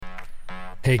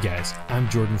Hey guys, I'm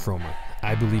Jordan Fromer.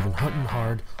 I believe in hunting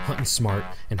hard, hunting smart,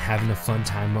 and having a fun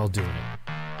time while doing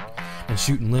it. And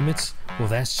shooting limits, well,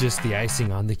 that's just the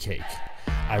icing on the cake.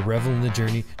 I revel in the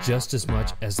journey just as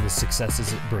much as the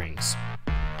successes it brings.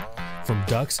 From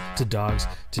ducks to dogs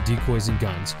to decoys and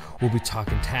guns, we'll be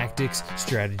talking tactics,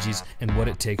 strategies, and what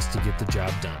it takes to get the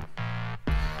job done.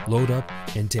 Load up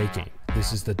and take aim.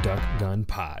 This is the Duck Gun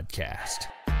Podcast.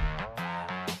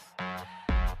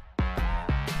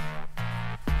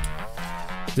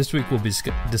 This week we'll be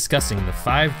discussing the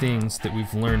 5 things that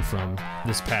we've learned from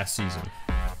this past season.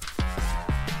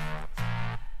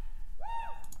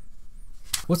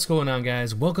 What's going on,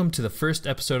 guys? Welcome to the first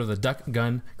episode of the Duck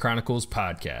Gun Chronicles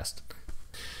podcast.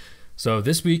 So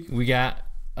this week we got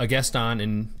a guest on,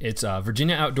 and it's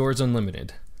Virginia Outdoors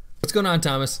Unlimited. What's going on,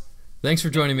 Thomas? Thanks for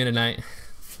joining me tonight.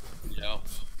 Yeah.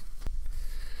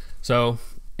 So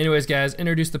anyways, guys,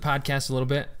 introduce the podcast a little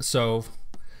bit. So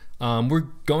we're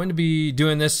going to be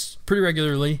doing this pretty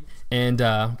regularly, and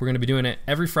we're going to be doing it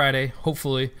every Friday,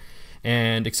 hopefully,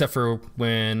 and except for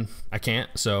when I can't.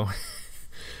 So,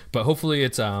 but hopefully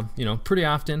it's pretty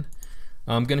often.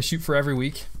 I'm going to shoot for every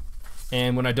week,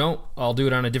 and when I don't, I'll do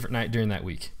it on a different night during that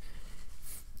week.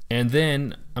 And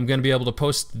then I'm going to be able to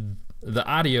post the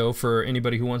audio for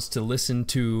anybody who wants to listen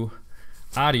to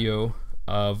audio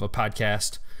of a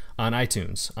podcast on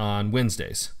iTunes on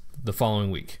Wednesdays the following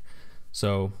week.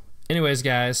 So anyways,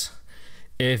 guys,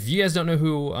 if you guys don't know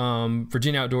who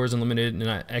Virginia Outdoors Unlimited, and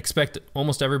I expect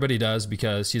almost everybody does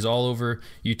because she's all over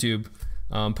YouTube,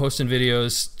 posting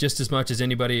videos just as much as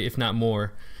anybody, if not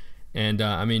more. And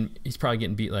I mean, he's probably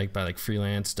getting beat by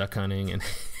freelance duck hunting and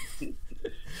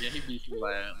Yeah, he beat you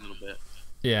by a little bit.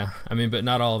 yeah, I mean, but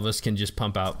not all of us can just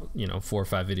pump out 4 or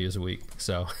 5 videos a week.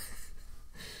 So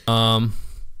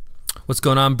what's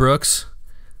going on, Brooks?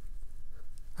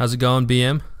 How's it going,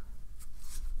 BM?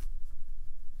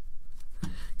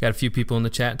 Got a few people in the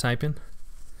chat typing.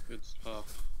 Good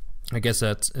stuff. I guess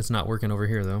it's not working over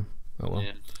here though. Oh well.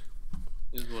 Yeah.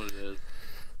 It is what it is.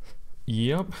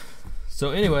 Yep. So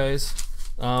anyways,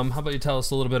 how about you tell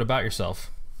us a little bit about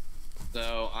yourself?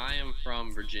 So I am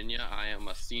from Virginia. I am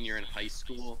a senior in high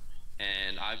school,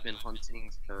 and I've been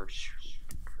hunting for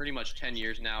pretty much 10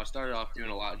 years now. I started off doing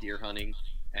a lot of deer hunting,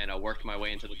 and I worked my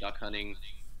way into the duck hunting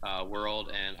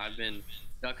world, and I've been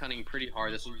duck hunting pretty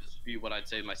hard. This will be what I'd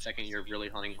say my second year of really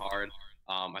hunting hard.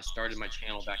 I started my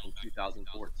channel back in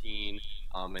 2014,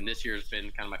 and this year has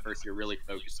been kind of my first year really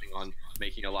focusing on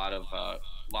making a lot of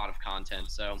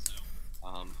content. So,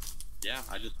 yeah,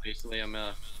 I just basically am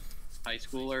a high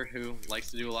schooler who likes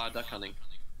to do a lot of duck hunting.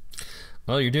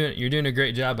 Well, you're doing a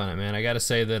great job on it, man. I got to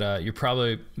say that you're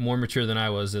probably more mature than I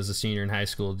was as a senior in high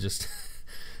school. Just,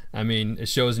 I mean, it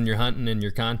shows in your hunting and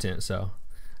your content. So,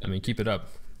 I mean, keep it up.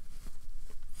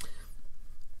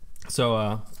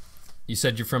 So, you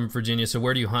said you're from Virginia. So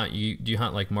where do you hunt? Do you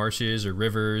hunt like marshes or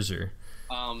rivers or?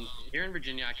 Here in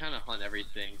Virginia, I kind of hunt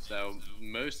everything. So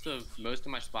most of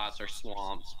my spots are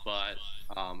swamps, but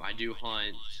I do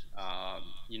hunt,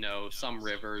 some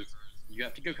rivers. You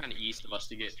have to go kind of east of us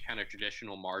to get kind of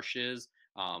traditional marshes.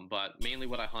 But mainly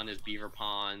what I hunt is beaver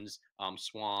ponds,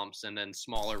 swamps, and then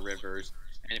smaller rivers.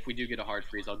 And if we do get a hard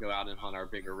freeze, I'll go out and hunt our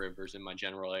bigger rivers in my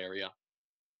general area.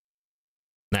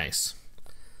 Nice.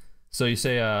 So you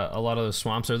say a lot of those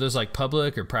swamps, are those like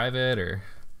public or private or?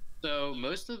 So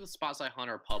most of the spots I hunt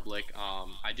are public.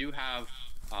 I do have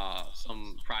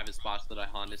some private spots that I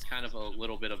hunt. It's kind of a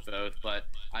little bit of both, but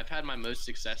I've had my most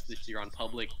success this year on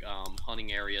public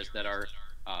hunting areas that are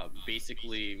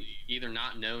basically either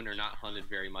not known or not hunted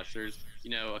very much. There's,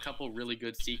 a couple really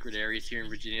good secret areas here in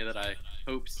Virginia that I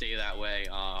hope stay that way,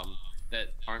 that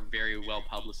aren't very well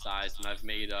publicized, and I've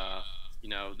made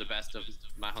the best of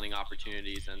my hunting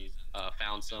opportunities and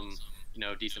found some,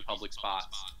 decent public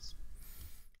spots.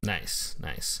 Nice.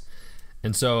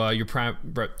 And so your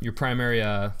primary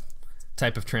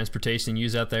type of transportation you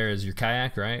use out there is your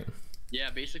kayak, right? Yeah,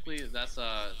 basically that's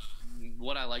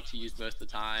what I like to use most of the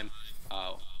time.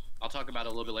 I'll talk about it a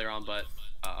little bit later on, but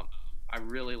I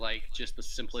really like just the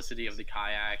simplicity of the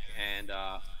kayak and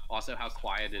also how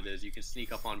quiet it is. You can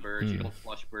sneak up on birds. You don't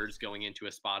flush birds going into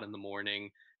a spot in the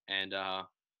morning. And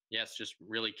it's just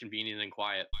really convenient and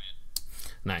quiet.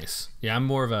 Nice. Yeah, I'm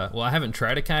more of I haven't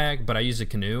tried a kayak, but I use a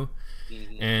canoe.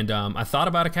 Mm-hmm. And I thought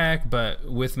about a kayak, but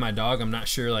with my dog, I'm not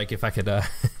sure like if I could,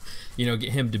 get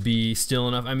him to be still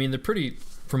enough. I mean, they're pretty,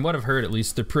 from what I've heard at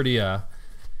least, they're pretty,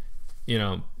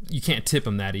 you can't tip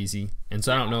them that easy. And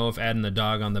so I don't know if adding the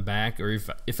dog on the back or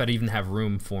if I'd even have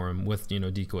room for him with,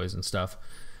 decoys and stuff.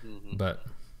 Mm-hmm. But,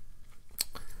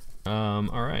 all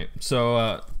right.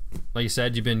 So like you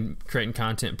said, you've been creating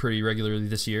content pretty regularly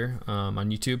this year on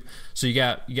YouTube. So you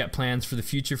got plans for the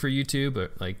future for YouTube,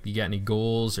 or like you got any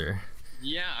goals or?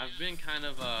 Yeah, I've been kind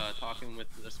of talking with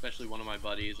especially one of my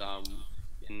buddies,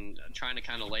 and trying to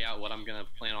kind of lay out what I'm gonna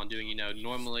plan on doing. You know,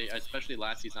 normally, especially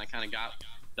last season, I kind of got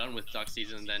done with duck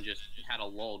season and then just had a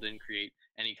lull, didn't create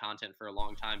any content for a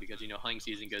long time because hunting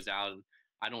season goes out and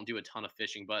I don't do a ton of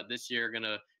fishing. But this year,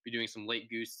 gonna be doing some late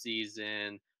goose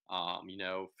season,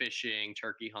 fishing,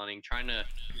 turkey hunting, trying to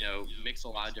mix a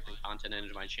lot of different content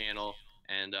into my channel,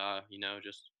 and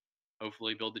just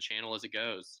hopefully build the channel as it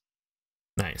goes.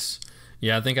 Nice.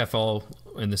 Yeah, I think I fall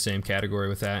in the same category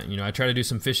with that. I try to do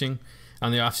some fishing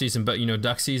on the off season, but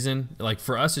duck season, like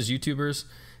for us as YouTubers,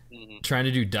 trying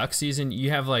to do duck season,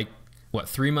 you have like what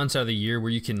 3 months out of the year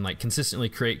where you can like consistently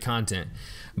create content,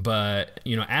 but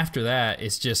after that,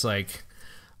 it's just like,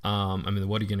 what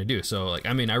are you gonna do? So like,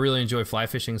 I really enjoy fly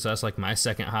fishing, so that's like my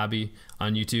second hobby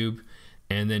on YouTube.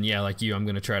 And then yeah, like you, I'm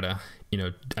gonna try to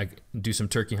I do some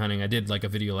turkey hunting. I did like a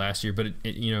video last year, but it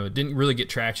didn't really get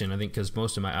traction. I think because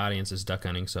most of my audience is duck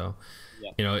hunting, so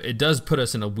Yeah. it does put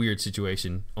us in a weird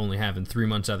situation, only having 3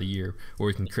 months out of the year where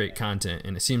we can create content.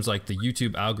 And it seems like the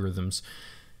YouTube algorithms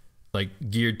like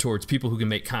geared towards people who can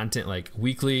make content like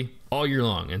weekly all year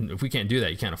long, and if we can't do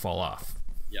that, you kind of fall off.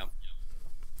 Yeah.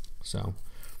 So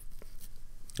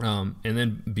and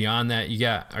then beyond that,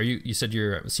 you said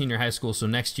you're a senior high school, so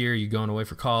next year are you going away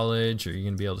for college, or are you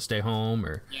going to be able to stay home,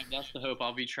 or? Yeah, that's the hope.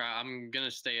 I'm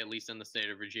gonna stay at least in the state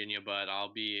of Virginia, but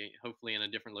I'll be hopefully in a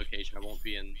different location. I won't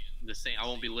be in the same. I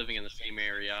won't be living in the same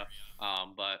area.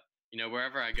 But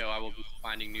wherever I go, I will be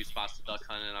finding new spots to duck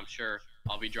hunt, and I'm sure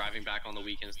I'll be driving back on the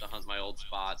weekends to hunt my old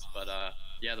spots. But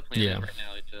yeah, the plan is right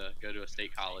now to go to a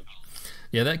state college.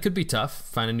 Yeah, that could be tough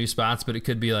finding new spots, but it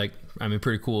could be like,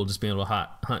 pretty cool just being able to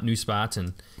hunt new spots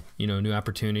and new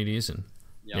opportunities, and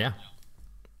yeah.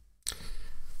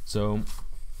 So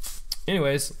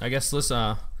anyways, I guess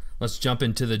let's jump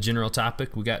into the general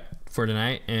topic we got for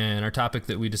tonight. And our topic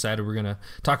that we decided we're gonna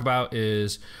talk about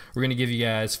is we're gonna give you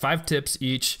guys 5 tips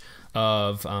each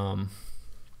of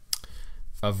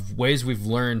ways we've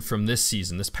learned from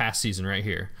this past season right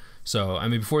here. So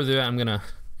before that, I'm gonna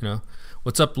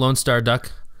what's up, Lone Star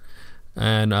Duck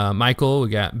and Michael. We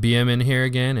got BM in here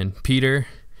again, and Peter,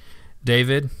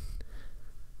 David.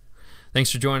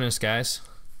 Thanks for joining us, guys.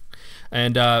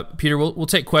 And Peter, we'll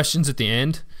take questions at the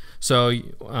end. So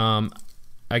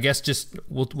I guess just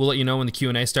we'll let you know when the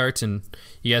Q&A starts, and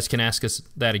you guys can ask us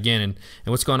that again. And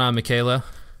what's going on, Michaela?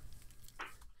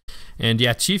 And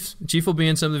yeah, Chief will be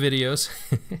in some of the videos.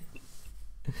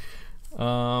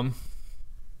 All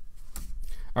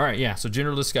right, yeah. So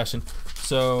general discussion.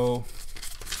 So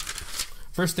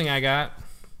first thing I got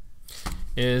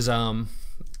is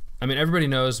everybody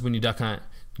knows when you duck hunt,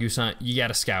 goose hunt, you got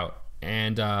to scout.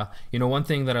 And one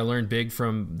thing that I learned big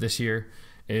from this year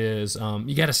is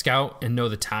you got to scout and know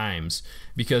the times,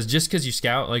 because just because you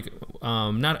scout, like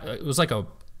it was like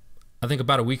I think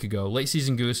about a week ago, late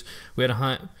season goose, we had a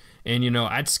hunt, and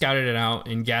I'd scouted it out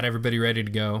and got everybody ready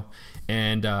to go,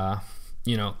 and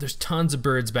there's tons of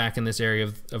birds back in this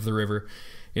area of the river.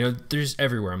 There's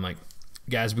everywhere. I'm like,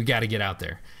 guys, we got to get out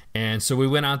there. And so we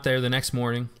went out there the next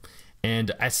morning,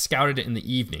 and I scouted it in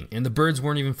the evening, and the birds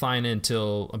weren't even flying in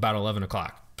until about 11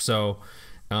 o'clock. So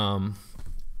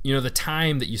the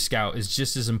time that you scout is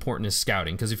just as important as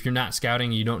scouting, because if you're not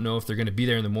scouting, you don't know if they're going to be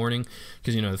there in the morning,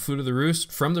 because the food of the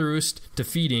roost, from the roost to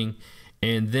feeding,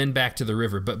 and then back to the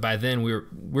river. But by then we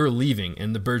were leaving,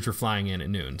 and the birds were flying in at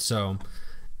noon. So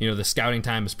the scouting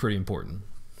time is pretty important.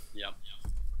 Yep.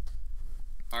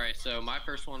 All right, so my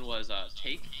first one was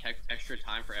take extra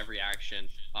time for every action.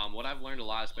 What I've learned a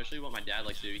lot, especially what my dad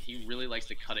likes to do, he really likes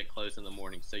to cut it close in the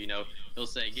morning. So he'll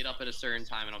say get up at a certain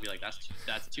time, and I'll be like,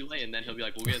 that's too late, and then he'll be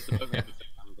like, we'll get us the boat ramp at a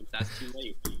certain time. Like, that's too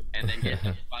late, and then get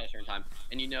by a certain time.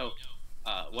 And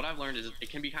what I've learned is it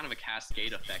can be kind of a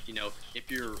cascade effect. If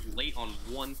you're late on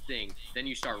one thing, then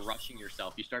you start rushing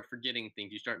yourself, you start forgetting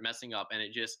things, you start messing up, and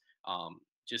it just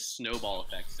snowball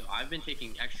effect. So I've been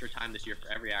taking extra time this year for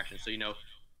every action. So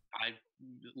I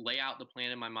lay out the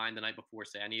plan in my mind the night before.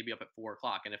 Say I need to be up at 4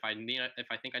 o'clock, and if I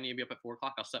think I need to be up at 4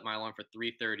 o'clock, I'll set my alarm for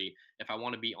 3:30. If I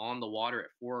want to be on the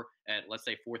water at let's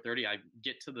say 4:30, I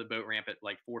get to the boat ramp at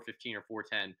like 4:15 or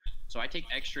 4:10. So I take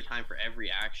extra time for every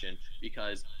action,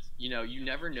 because you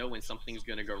never know when something's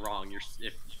going to go wrong.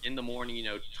 If in the morning,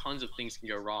 tons of things can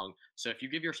go wrong. So if you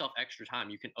give yourself extra time,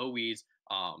 you can always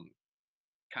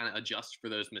kind of adjust for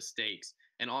those mistakes.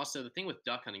 And also the thing with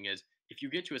duck hunting is, if you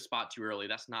get to a spot too early,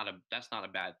 that's not a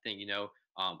bad thing.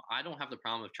 I don't have the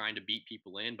problem of trying to beat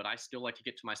people in, but I still like to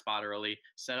get to my spot early,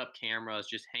 set up cameras,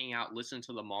 just hang out, listen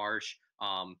to the marsh,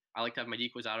 I like to have my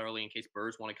decoys out early in case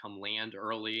birds want to come land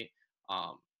early.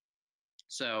 Um,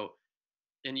 so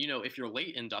and if you're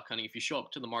late in duck hunting, if you show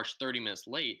up to the marsh 30 minutes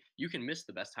late, you can miss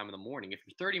the best time of the morning. If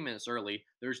you're 30 minutes early,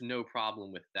 there's no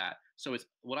problem with that. So it's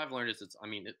what I've learned is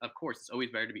of course it's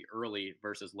always better to be early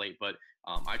versus late, but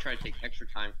I try to take extra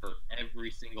time for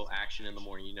every single action in the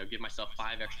morning. Give myself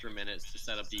 5 extra minutes to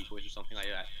set up decoys or something like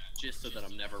that, just so that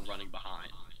I'm never running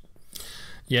behind.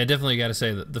 Yeah, definitely got to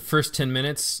say that the first 10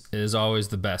 minutes is always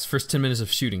the best. First 10 minutes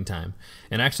of shooting time.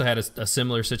 And I actually had a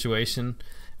similar situation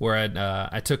where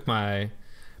I took my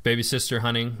baby sister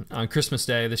hunting on Christmas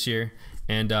Day this year.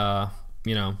 And,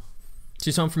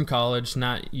 she's home from college,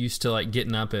 not used to like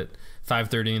getting up at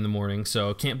 5:30 in the morning.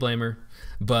 So can't blame her.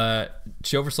 But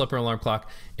she overslept her alarm clock.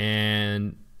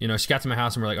 And, she got to my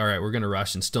house and we're like, all right, we're going to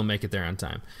rush and still make it there on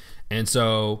time. And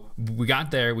so we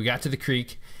got there, we got to the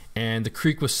creek, and the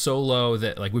creek was so low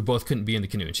that like we both couldn't be in the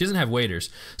canoe. And she doesn't have waders,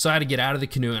 so I had to get out of the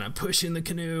canoe, and I'm pushing the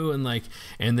canoe,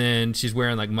 and then she's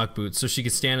wearing like muck boots, so she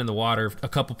could stand in the water a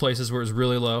couple places where it was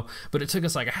really low. But it took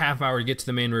us like a half hour to get to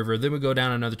the main river. Then we go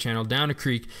down another channel, down a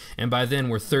creek, and by then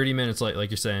we're 30 minutes late, like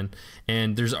you're saying,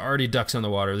 and there's already ducks on the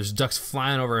water. There's ducks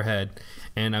flying over our head,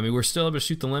 and we're still able to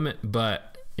shoot the limit,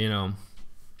 but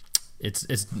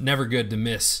it's never good to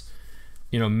miss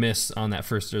on that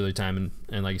first early time.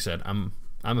 And like you said, I'm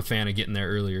a fan of getting there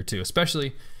earlier too,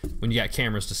 especially when you got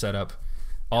cameras to set up.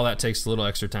 All that takes a little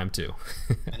extra time too.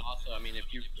 And also,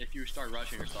 if you start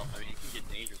rushing yourself, it can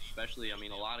get dangerous. Especially,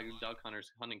 a lot of duck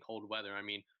hunters hunting cold weather.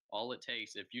 All it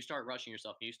takes, if you start rushing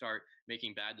yourself and you start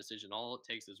making bad decisions, all it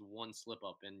takes is one slip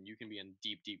up, and you can be in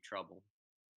deep, deep trouble.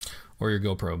 Or your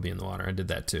GoPro be in the water. I did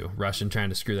that too, rushing, trying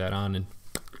to screw that on, and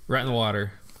right in the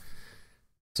water.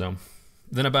 So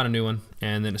then I bought a new one,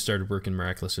 and then it started working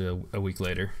miraculously a week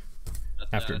later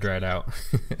after it dried out.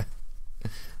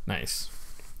 Nice.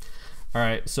 All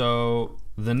right, so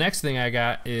the next thing I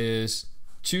got is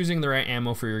choosing the right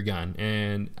ammo for your gun.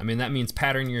 And that means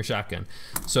patterning your shotgun.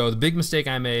 So the big mistake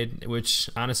I made, which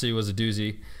honestly was a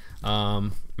doozy,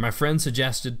 my friend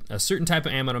suggested a certain type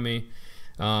of ammo to me.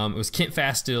 It was Kent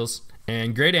Fast Steels,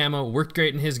 and great ammo, worked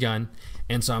great in his gun.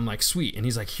 And so I'm like, sweet. And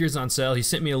he's like, here's on sale. He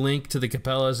sent me a link to the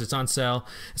Capellas. It's on sale.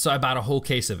 So I bought a whole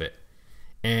case of it.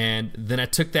 And then I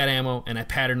took that ammo and I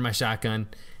patterned my shotgun,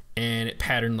 and it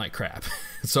patterned like crap.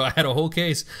 So I had a whole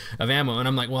case of ammo, and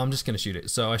I'm like, well, I'm just going to shoot it.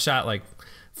 So I shot like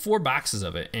 4 boxes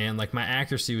of it, and like my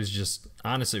accuracy was just,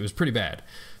 honestly, it was pretty bad.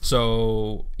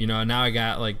 So, now I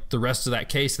got like the rest of that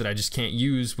case that I just can't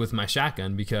use with my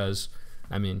shotgun because,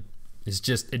 it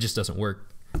just doesn't work.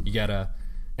 You gotta,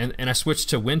 and I switched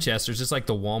to Winchesters. It's like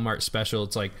the Walmart special.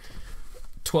 It's like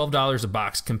 $12 a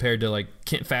box compared to like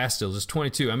Kent Fast Steels. It's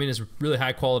 $22. It's really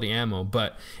high quality ammo,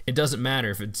 but it doesn't matter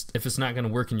if it's not going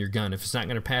to work in your gun. If it's not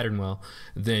going to pattern well,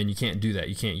 then you can't do that.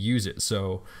 You can't use it.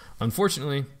 So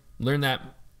unfortunately, learned that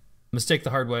mistake the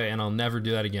hard way, and I'll never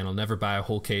do that again. I'll never buy a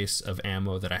whole case of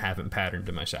ammo that I haven't patterned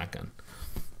to my shotgun.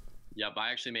 Yep,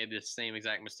 I actually made the same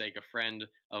exact mistake. A friend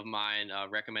of mine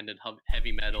recommended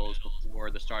Heavy Metals before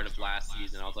the start of last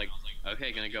season. I was like,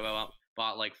 okay, gonna go out,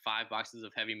 bought like 5 boxes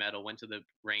of Heavy Metal, went to the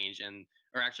range,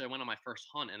 or actually I went on my first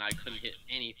hunt and I couldn't hit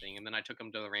anything. And then I took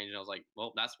them to the range and I was like,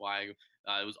 well, that's why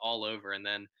it was all over. And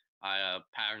then I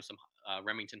patterned some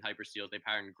Remington Hyper Steels. They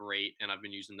patterned great, and I've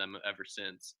been using them ever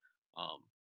since.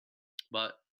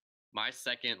 But my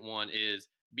second one is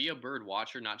be a bird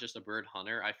watcher, not just a bird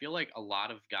hunter. I feel like a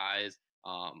lot of guys,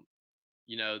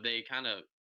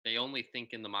 they only think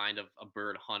in the mind of a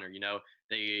bird hunter.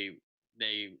 They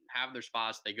have their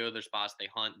spots, they go to their spots, they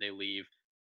hunt, they leave.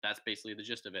 That's basically the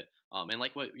gist of it. And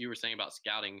like what you were saying about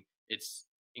scouting, it's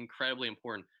incredibly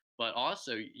important. But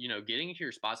also, getting into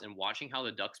your spots and watching how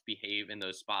the ducks behave in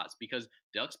those spots, because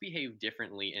ducks behave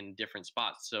differently in different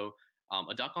spots. So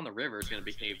a duck on the river is going to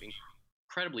behave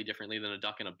incredibly differently than a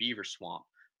duck in a beaver swamp.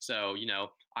 So,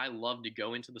 I love to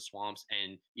go into the swamps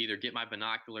and either get my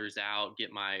binoculars out,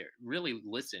 really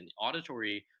listen.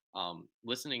 Auditory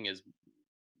listening is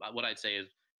what I'd say is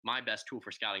my best tool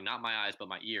for scouting, not my eyes, but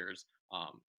my ears.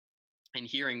 And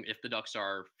hearing if the ducks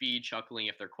are feed chuckling,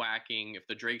 if they're quacking, if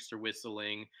the drakes are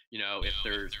whistling, if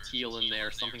there's teal in there,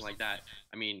 something like that.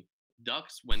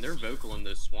 Ducks, when they're vocal in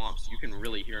those swamps, you can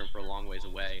really hear them for a long ways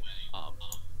away.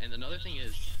 And another thing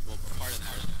is, part of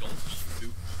that is don't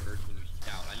spook birds when you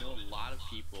scout. I know a lot of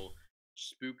people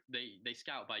they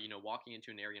scout by walking into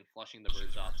an area and flushing the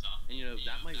birds up, and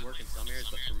that might work in some areas,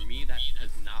 but for me that has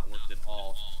not worked at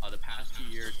all. The past 2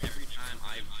 years, every time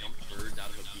I've jumped birds out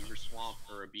of a beaver swamp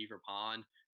or a beaver pond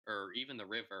or even the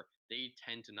river, they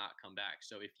tend to not come back.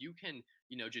 So if you can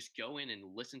just go in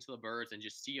and listen to the birds and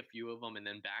just see a few of them and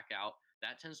then back out,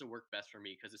 that tends to work best for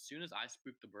me because as soon as I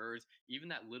spook the birds, even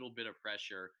that little bit of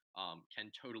pressure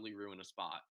can totally ruin a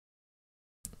spot.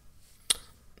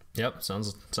 Yep,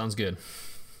 sounds good.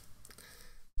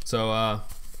 So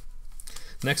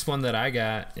next one that I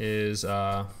got is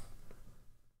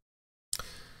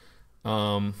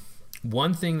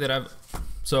one thing that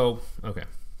okay,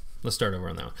 let's start over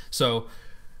on that one. So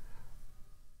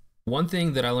one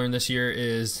thing that I learned this year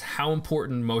is how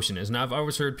important motion is. Now I've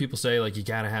always heard people say like you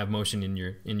gotta have motion in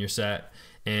your set,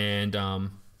 and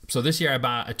so this year I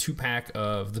bought a 2-pack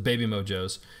of the Baby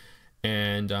Mojos,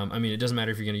 and I mean it doesn't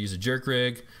matter if you're gonna use a jerk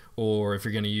rig or if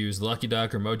you're gonna use the Lucky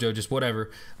Duck or Mojo, just whatever.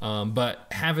 But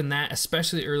having that,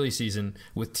 especially early season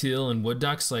with teal and wood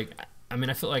ducks, like I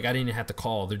mean I feel like I didn't even have to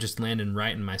call; they're just landing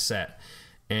right in my set.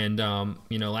 And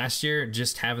last year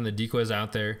just having the decoys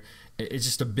out there, it's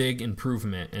just a big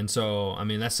improvement. And so I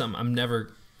mean that's something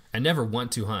I never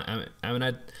want to hunt. I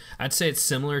mean I'd say it's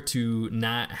similar to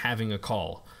not having a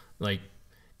call. Like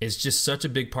it's just such a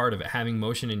big part of it, having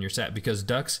motion in your set, because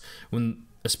ducks,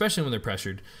 especially when they're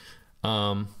pressured,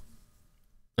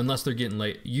 unless they're getting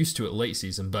used to it late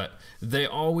season, but they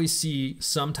always see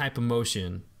some type of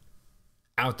motion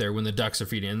out there when the ducks are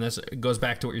feeding. And this goes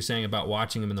back to what you're saying about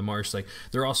watching them in the marsh. Like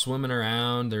they're all swimming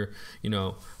around, they're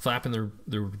flapping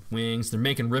their wings, they're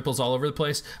making ripples all over the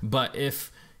place. But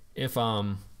if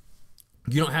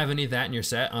you don't have any of that in your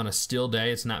set on a still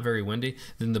day, it's not very windy,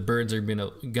 then the birds are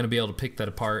gonna be able to pick that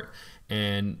apart.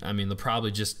 And I mean they'll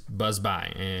probably just buzz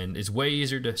by, and it's way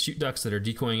easier to shoot ducks that are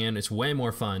decoying in. It's way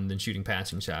more fun than shooting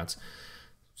passing shots.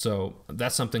 So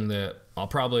that's something that I'll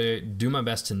probably do my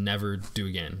best to never do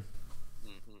again.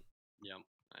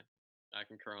 I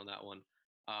concur on that one.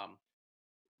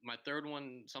 My third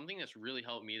one, something that's really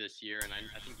helped me this year, and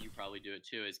I think you probably do it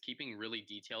too, is keeping really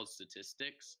detailed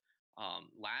statistics.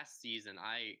 Last season,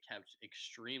 I kept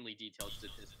extremely detailed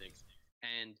statistics.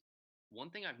 And one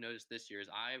thing I've noticed this year is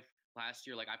last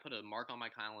year, like I put a mark on my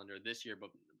calendar this year, but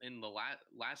in the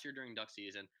last year during duck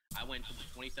season, I went to the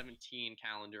 2017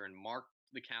 calendar and marked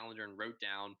the calendar and wrote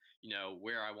down,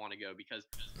 where I want to go, because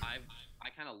I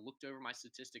kind of looked over my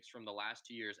statistics from the last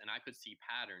 2 years and I could see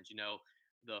patterns.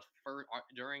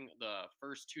 During the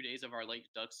first 2 days of our late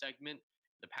duck segment,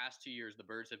 the past 2 years, the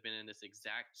birds have been in this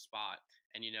exact spot.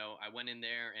 And, I went in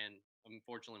there and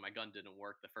unfortunately my gun didn't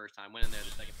work the first time. Went in there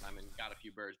the second time and got a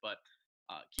few birds, but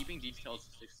keeping detailed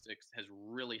statistics has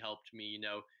really helped me,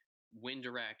 wind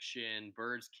direction,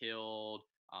 birds killed.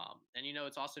 And,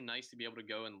 it's also nice to be able to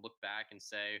go and look back and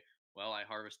say, well, I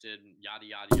harvested yada,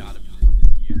 yada, yada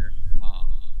this year.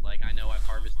 Like I know I've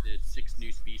harvested 6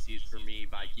 new species for me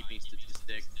by keeping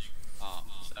statistics.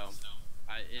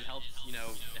 It helps,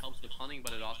 it helps with hunting,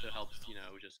 but it also helps,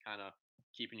 just kind of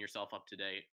keeping yourself up to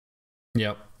date.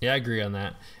 Yep. Yeah, I agree on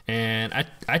that. And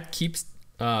I keep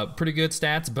pretty good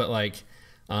stats, but like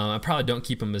I probably don't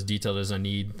keep them as detailed as I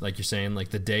need, like you're saying, like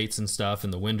the dates and stuff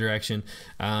and the wind direction.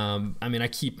 I mean, I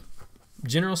keep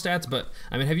general stats, but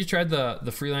I mean, have you tried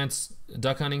the freelance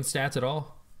duck hunting stats at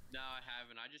all? No, I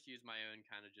haven't. I just use my own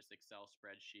kind of just Excel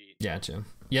spreadsheet. Gotcha.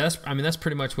 Yeah, that's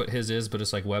pretty much what his is, but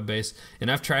it's like web based. And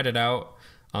I've tried it out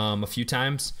a few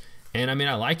times, and I mean,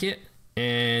 I like it,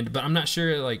 but I'm not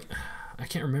sure. Like, I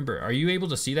can't remember. Are you able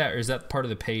to see that, or is that part of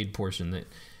the paid portion? That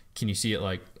can you see it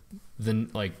like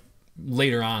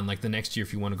later on, like the next year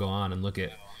if you want to go on and look at?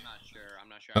 No, I'm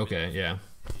not sure. Okay, yeah.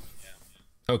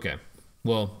 Okay.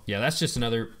 Well, yeah, that's just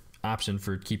another option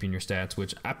for keeping your stats,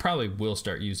 which I probably will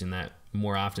start using that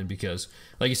more often because,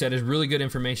 like you said, it's really good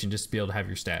information just to be able to have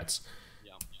your stats.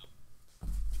 Yeah.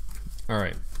 All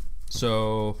right.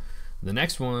 So the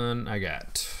next one I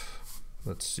got,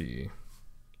 let's see.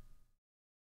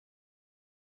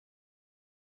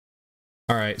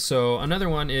 All right, so another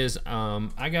one is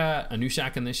I got a new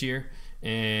shotgun this year,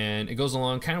 and it goes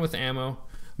along kind of with the ammo,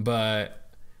 but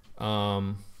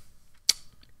when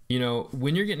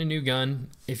you're getting a new gun,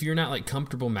 if you're not like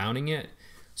comfortable mounting it,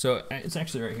 so it's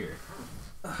actually right here,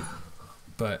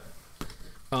 but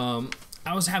I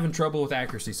was having trouble with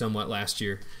accuracy somewhat last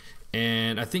year,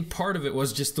 and I think part of it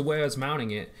was just the way I was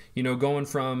mounting it. Going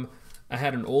from, I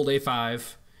had an old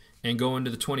A5 and going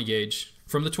to the 20 gauge,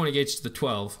 from the 20 gauge to the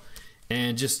 12.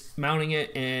 And just mounting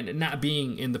it and not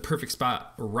being in the perfect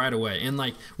spot right away. And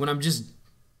like when I'm just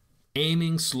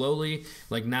aiming slowly,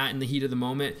 like not in the heat of the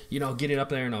moment, I'll get it up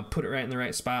there and I'll put it right in the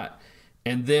right spot.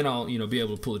 And then I'll, be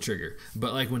able to pull the trigger.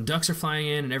 But like when ducks are flying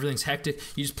in and everything's hectic,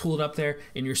 you just pull it up there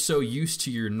and you're so used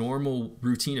to your normal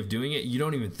routine of doing it, you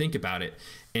don't even think about it.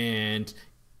 And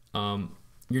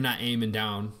you're not aiming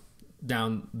down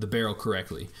the barrel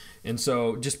correctly. And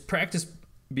so just practice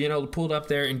being able to pull it up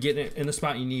there and getting it in the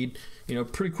spot you need,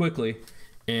 pretty quickly.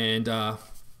 And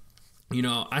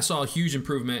I saw a huge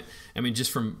improvement. I mean,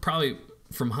 just from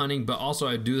hunting, but also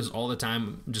I do this all the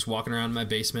time, just walking around in my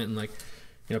basement and like,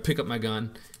 pick up my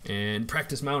gun and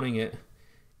practice mounting it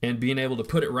and being able to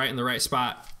put it right in the right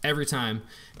spot every time.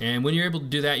 And when you're able to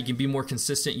do that, you can be more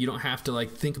consistent. You don't have to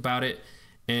like think about it,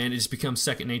 and it just becomes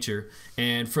second nature.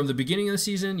 And from the beginning of the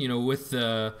season, with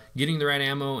getting the right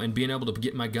ammo and being able to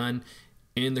get my gun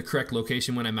in the correct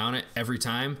location when I mount it every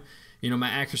time, my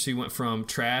accuracy went from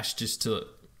trash just to,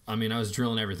 I was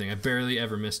drilling everything. I barely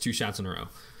ever missed 2 shots in a row.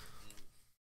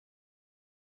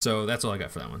 So that's all I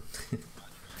got for that one.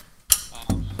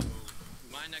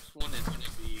 My next one is going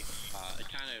to be, it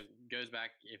kind of goes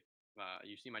back, if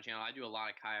you see my channel, I do a lot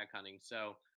of kayak hunting.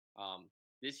 So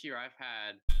this year I've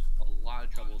had a lot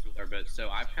of troubles with our boats. So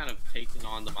I've kind of taken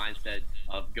on the mindset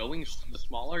of going, the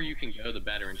smaller you can go, the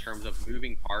better in terms of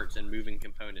moving parts and moving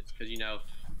components. Because,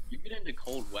 you get into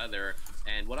cold weather,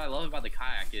 and what I love about the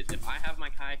kayak is if I have my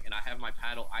kayak and I have my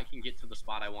paddle, I can get to the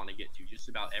spot I want to get to just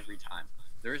about every time.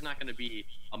 There's not going to be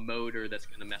a motor that's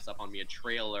going to mess up on me, a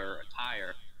trailer, a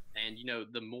tire. And,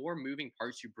 the more moving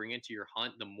parts you bring into your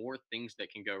hunt, the more things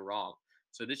that can go wrong.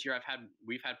 So this year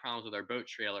we've had problems with our boat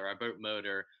trailer, our boat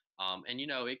motor. And,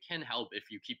 it can help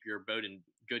if you keep your boat in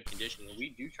good condition. And we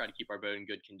do try to keep our boat in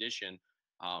good condition.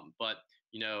 But,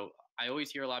 I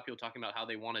always hear a lot of people talking about how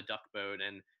they want a duck boat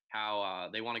and how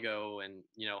they want to go and,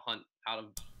 hunt out of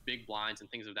big blinds and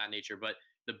things of that nature. But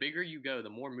the bigger you go, the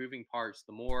more moving parts,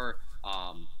 the more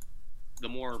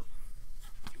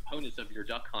components of your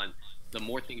duck hunt, the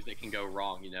more things that can go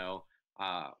wrong.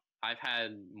 I've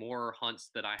had more hunts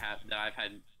that I've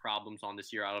had problems on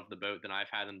this year out of the boat than I've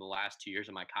had in the last 2 years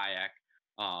of my kayak.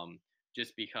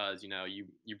 Just because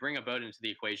you bring a boat into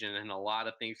the equation and a lot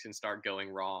of things can start going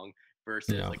wrong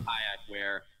versus a kayak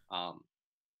where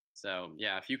so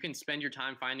yeah, if you can spend your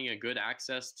time finding a good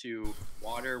access to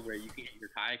water where you can get your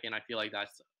kayak in, I feel like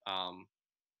that's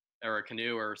or a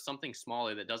canoe or something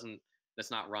smaller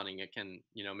that's not running, it can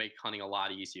make hunting a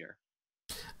lot easier.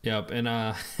 Yep.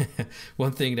 And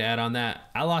one thing to add on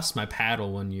that, I lost my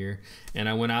paddle one year, and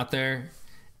I went out there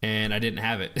and I didn't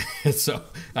have it. So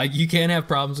you can have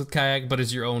problems with kayak, but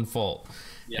it's your own fault.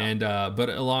 Yeah. And but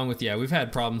along with, we've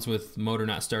had problems with motor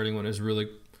not starting when it's really,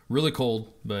 really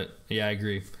cold. But yeah, I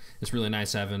agree. It's really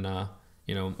nice having a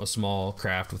small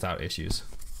craft without issues.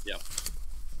 Yep.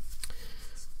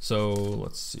 So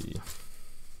let's see.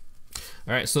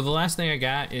 All right. So the last thing I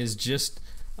got is just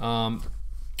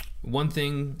one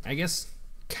thing, I guess,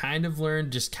 kind of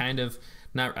learned, just kind of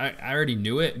not, I already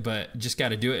knew it, but just got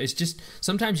to do it. It's just,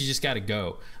 sometimes you just got to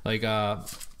go. Like, at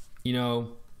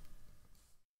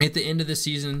the end of the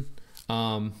season,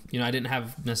 I didn't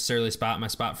have necessarily a spot. My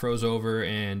spot froze over,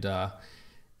 and I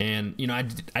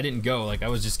didn't go. Like, I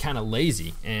was just kind of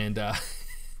lazy, and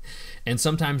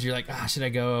sometimes you're like, should I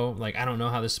go? Like, I don't know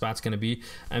how this spot's gonna be.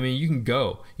 I mean, you can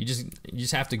go. You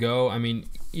just have to go. I mean,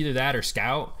 either that or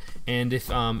scout. And if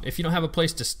you don't have a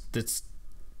place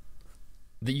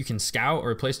that you can scout or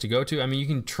a place to go to, I mean, you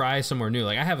can try somewhere new.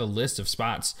 Like, I have a list of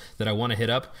spots that I want to hit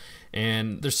up,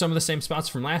 and there's some of the same spots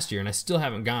from last year, and I still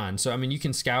haven't gone. So, I mean, you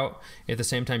can scout at the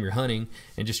same time you're hunting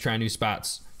and just try new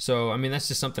spots. So, I mean, that's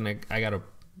just something I got to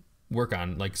work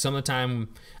on. Like, some of the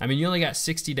time, I mean, you only got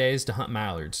 60 days to hunt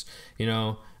mallards.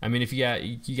 I mean, if you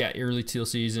got early teal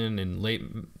season and late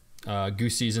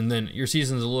goose season, then your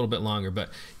season's a little bit longer. But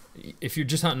if you're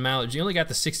just hunting mallards, you only got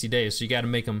the 60 days, so you got to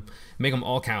make them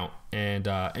all count. And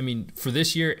I mean, for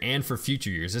this year and for future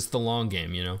years, it's the long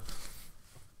game.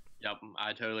 Yep,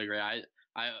 I totally agree. I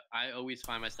always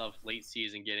find myself late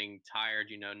season getting tired,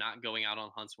 not going out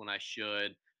on hunts when I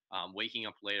should, waking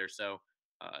up later. So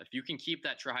if you can keep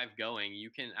that drive going, you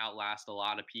can outlast a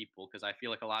lot of people, because I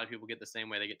feel like a lot of people get the same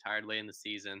way. They get tired late in the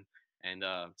season, and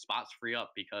spots free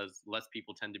up because less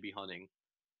people tend to be hunting.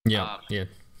 Yeah, yeah.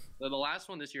 So the last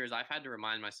one this year is I've had to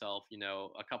remind myself,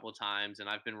 a couple of times, and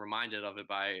I've been reminded of it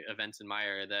by events in my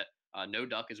area, that no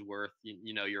duck is worth,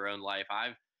 your own life.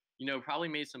 I've, probably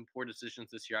made some poor decisions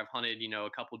this year. I've hunted, a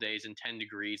couple days in 10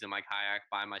 degrees in my kayak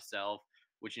by myself,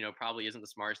 which, probably isn't the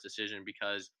smartest decision,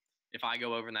 because if I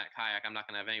go over in that kayak, I'm not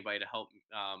going to have anybody to help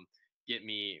get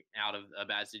me out of a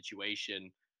bad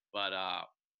situation. But, I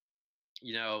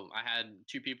had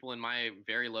 2 people in my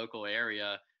very local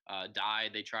area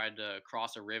died. They tried to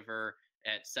cross a river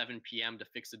at 7 p.m. to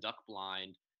fix a duck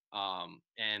blind.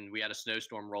 And we had a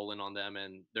snowstorm rolling on them,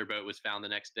 and their boat was found the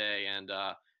next day. And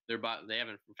they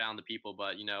haven't found the people,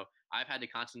 but, I've had to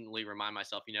constantly remind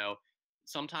myself,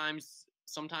 sometimes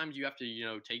you have to,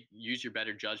 use your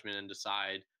better judgment and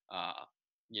decide,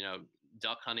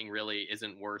 duck hunting really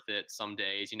isn't worth it some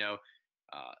days.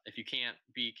 If you can't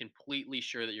be completely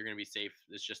sure that you're going to be safe,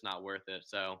 it's just not worth it.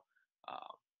 So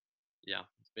Uh, yeah,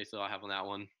 that's basically all I have on that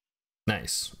one.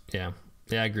 Nice. Yeah.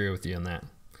 Yeah, I agree with you on that.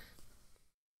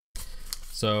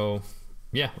 So,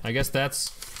 yeah, I guess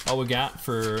that's all we got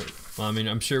for. Well, I mean,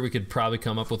 I'm sure we could probably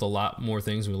come up with a lot more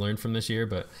things we learned from this year,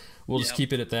 but we'll just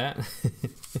keep it at that.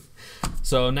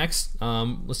 So next,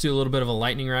 let's do a little bit of a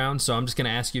lightning round. So I'm just going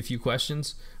to ask you a few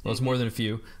questions. Well, it's more than a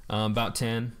few, about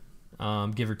 10,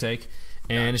 give or take,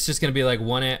 and it's just going to be like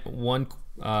one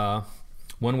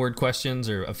word questions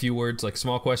or a few words, like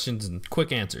small questions and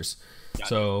quick answers. Gotcha.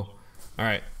 So, all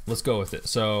right, let's go with it.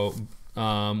 So,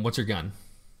 what's your gun?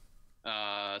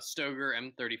 Stoeger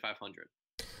M3500.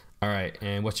 All right,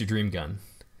 and what's your dream gun?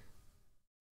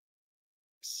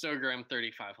 Stoeger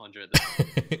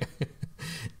M3500.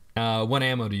 What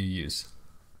ammo do you use?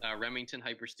 Remington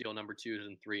Hypersteel number 2s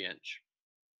and 3-inch.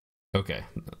 Okay,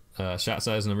 shot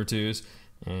size number 2s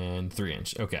and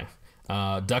 3-inch. Okay,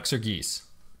 ducks or geese?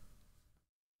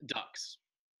 Ducks.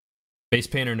 Face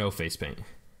paint or no face paint?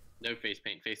 No face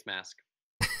paint, face mask.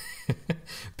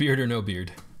 Beard or no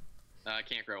beard?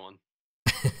 Can't grow one.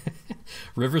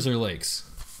 Rivers or lakes?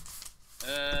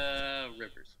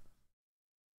 Rivers.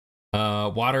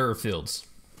 Water or fields?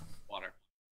 Water.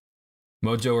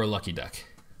 Mojo or Lucky Duck?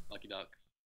 Lucky Duck.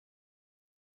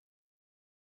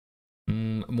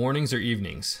 Mornings or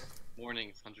evenings?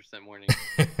 Mornings, 100% mornings.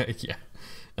 Yeah,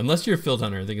 unless you're a field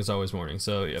hunter, I think it's always morning.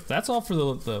 So yeah, that's all for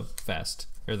the fast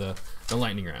or the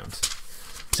lightning round.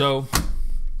 So,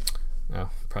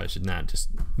 probably should not just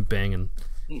bang and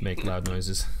make loud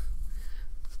noises.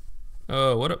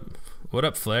 Oh, what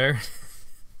up, Flair?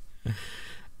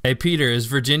 Hey, Peter, is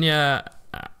Virginia?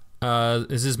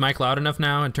 Is his mic loud enough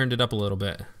now? And turned it up a little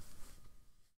bit.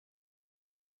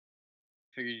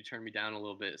 Figured you turned me down a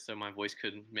little bit so my voice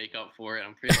could make up for it.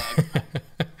 I'm pretty loud.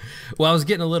 Well, I was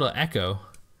getting a little echo.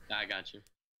 I got you.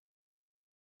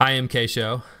 IMK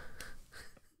show.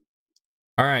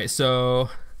 All right, so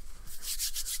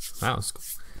wow,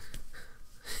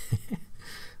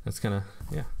 that's kind of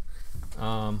yeah.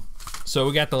 So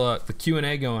we got the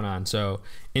Q&A going on. So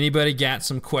anybody got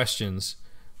some questions?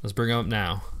 Let's bring them up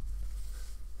now.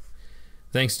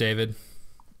 Thanks, David.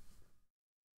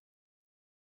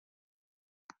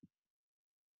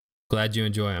 Glad you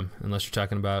enjoy them. Unless you're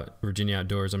talking about Virginia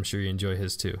Outdoors, I'm sure you enjoy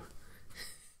his too.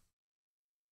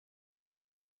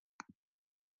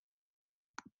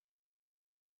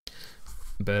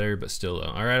 Better, but still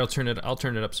low. All right, I'll turn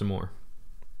it up some more.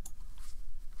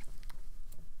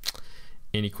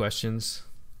 Any questions?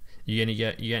 You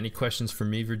got any questions for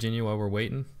me, Virginia, while we're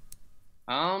waiting?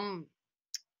 Trying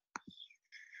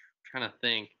to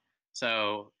think.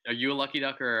 So, are you a Lucky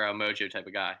Duck or a Mojo type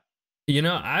of guy? You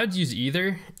know, I would use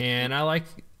either, and I like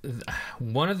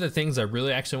one of the things I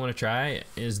really actually want to try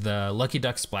is the Lucky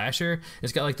Duck Splasher.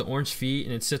 It's got like the orange feet,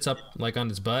 and it sits up like on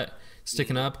its butt,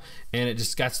 sticking up, and it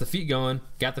just got the feet going,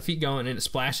 and it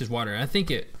splashes water. And I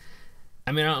think I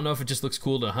don't know if it just looks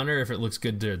cool to a hunter, or if it looks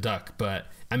good to a duck, but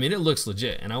I mean, it looks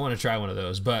legit, and I want to try one of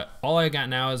those. But all I got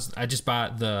now is I just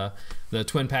bought the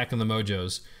twin pack of the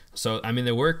Mojos. So I mean,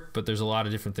 they work, but there's a lot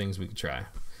of different things we could try.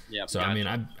 Yeah. So gotcha. I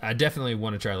mean, I definitely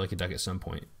want to try Lucky Duck at some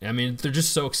point. I mean, they're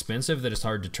just so expensive that it's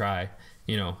hard to try,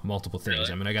 multiple things.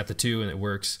 Really? I mean, I got the 2 and it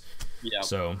works. Yeah.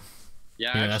 So.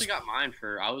 Yeah, I actually got mine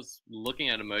I was looking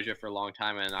at a Mojo for a long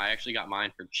time, and I actually got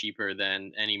mine for cheaper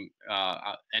than any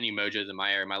Mojos in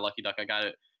my area. My Lucky Duck, I got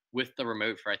it with the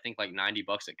remote for I think like $90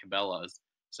 at Cabela's.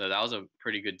 So that was a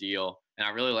pretty good deal, and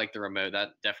I really like the remote. That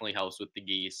definitely helps with the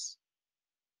geese.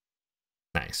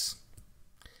 Nice.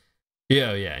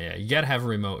 Yeah. You gotta have a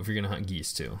remote if you're gonna hunt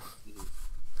geese too.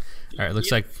 All right,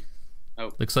 looks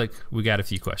like we got a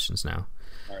few questions now.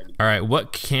 All right,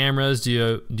 what cameras do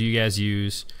you guys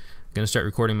use? Gonna start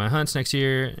recording my hunts next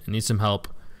year. Need some help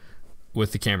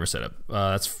with the camera setup.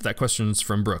 That question's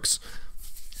from Brooks.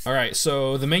 All right,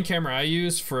 so the main camera I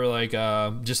use for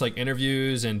just like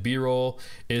interviews and B-roll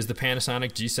is the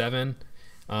Panasonic G7.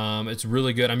 It's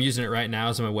really good. I'm using it right now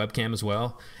as my webcam as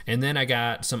well. And then I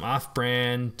got some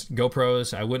off-brand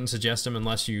GoPros. I wouldn't suggest them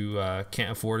unless you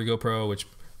can't afford a GoPro, which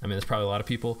I mean, there's probably a lot of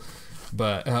people.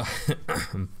 But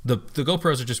the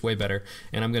GoPros are just way better,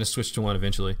 and I'm going to switch to one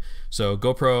eventually. So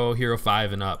GoPro Hero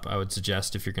 5 and up, I would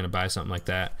suggest if you're going to buy something like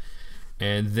that.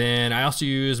 And then I also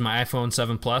use my iPhone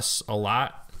 7 Plus a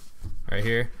lot right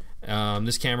here.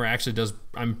 This camera actually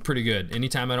I'm pretty good.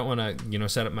 Anytime I don't want to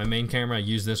set up my main camera, I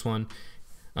use this one.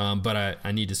 But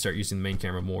I need to start using the main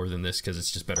camera more than this because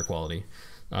it's just better quality.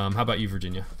 How about you,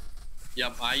 Virginia?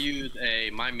 Yep, I use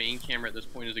my main camera at this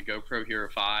point is a GoPro Hero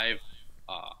 5.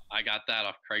 I got that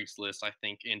off Craigslist, I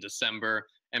think, in December.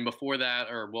 And before that,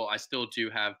 I still do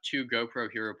have 2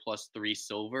 GoPro Hero Plus 3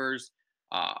 Silvers.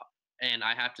 And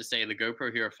I have to say, the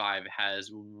GoPro Hero 5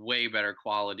 has way better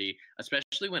quality,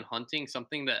 especially when hunting.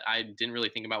 Something that I didn't really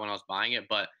think about when I was buying it,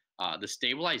 but the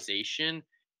stabilization,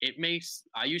 it makes.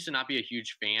 I used to not be a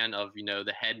huge fan of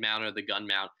the head mount or the gun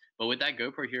mount, but with that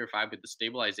GoPro Hero 5 with the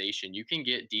stabilization, you can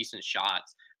get decent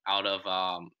shots out of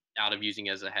using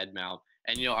it as a head mount.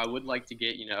 And I would like to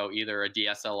get either a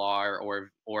DSLR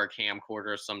or a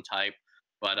camcorder of some type,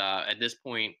 but at this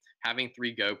point, having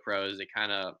three GoPros, it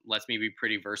kind of lets me be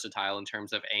pretty versatile in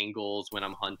terms of angles when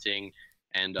I'm hunting,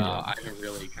 and Yeah. I haven't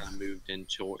really kind of moved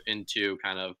into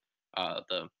kind of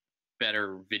the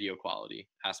better video quality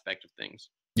aspect of things.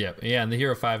 Yeah, yeah, and the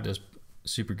Hero 5 does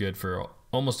super good for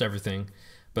almost everything,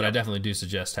 but I Yep. definitely do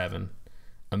suggest having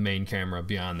a main camera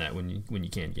beyond that when you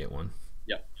can get one.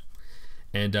 Yep.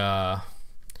 And all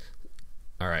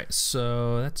right,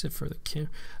 so that's it for the camera.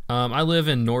 I live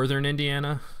in northern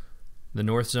Indiana, the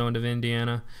north zone of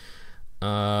Indiana.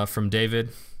 From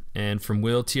David and from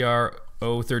Will TR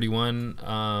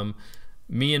 031.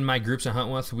 Me and my groups I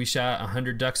hunt with, we shot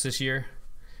 100 ducks this year,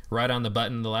 right on the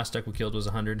button. The last duck we killed was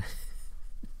 100.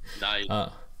 Nice.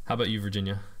 How about you,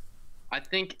 Virginia? I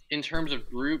think in terms of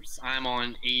groups, I'm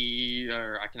on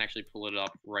or I can actually pull it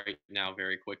up right now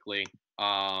very quickly.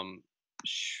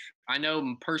 I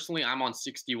know personally I'm on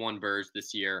 61 birds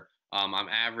this year. I'm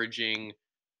averaging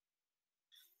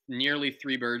nearly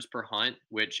 3 birds per hunt,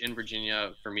 which in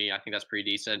Virginia for me I think that's pretty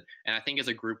decent. And I think as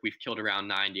a group we've killed around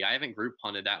 90. I haven't group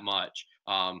hunted that much.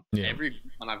 Yeah. Every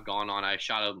group hunt I've gone on, I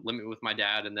shot a limit with my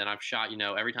dad, and then I've shot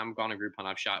every time I've gone on a group hunt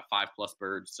I've shot 5+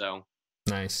 birds. So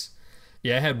Nice.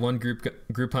 Yeah, I had one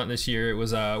group hunt this year. It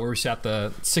was where we shot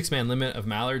the 6-man limit of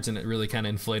mallards, and it really kind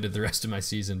of inflated the rest of my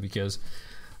season because,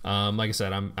 like I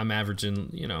said, I'm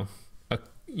averaging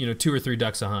 2 or 3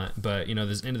 ducks a hunt, but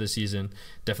this end of the season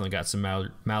definitely got some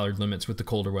mallard limits with the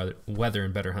colder weather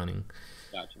and better hunting.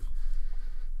 gotcha.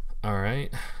 All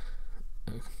right.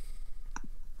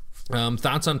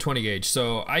 Thoughts on 20 gauge.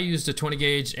 So I used a 20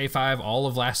 gauge A5 all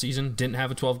of last season. Didn't have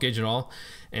a 12 gauge at all,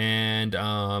 and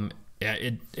yeah,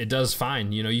 it does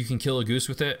fine. You can kill a goose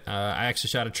with it. I actually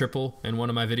shot a triple in one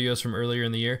of my videos from earlier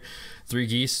in the year, 3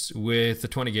 geese with the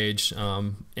 20 gauge.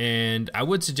 And I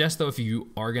would suggest though, if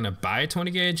you are gonna buy a 20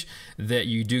 gauge, that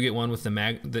you do get one with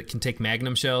that can take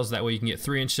Magnum shells. That way you can get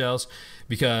 3-inch shells,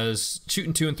 because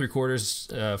shooting 2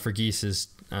 3/4 for geese is,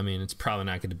 it's probably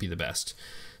not going to be the best.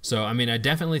 So I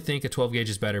definitely think a 12 gauge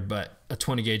is better, but a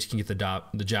 20 gauge can get the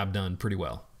job done pretty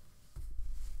well.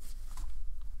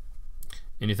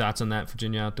 Any thoughts on that,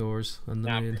 Virginia Outdoors? Yeah,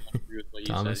 I pretty much agree with what you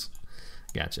Thomas?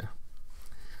 said. Gotcha.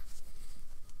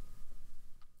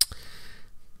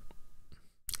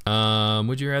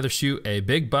 Would you rather shoot a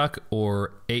big buck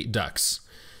or 8 ducks?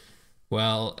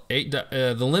 Well,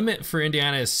 the limit for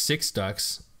Indiana is 6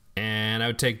 ducks, and I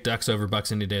would take ducks over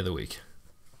bucks any day of the week.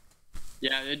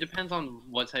 Yeah, it depends on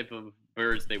what type of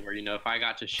birds they were. If I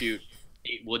got to shoot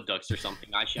 8 wood ducks or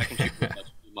something, I can shoot wood ducks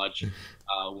pretty much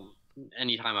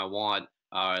anytime I want,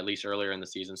 at least earlier in the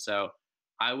season. So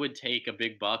I would take a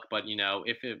big buck, but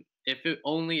if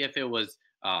it was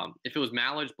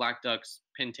mallards, black ducks,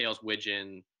 pintails,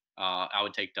 widgeon, I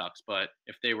would take ducks. But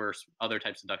if they were other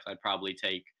types of ducks, I'd probably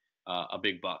take a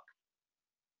big buck.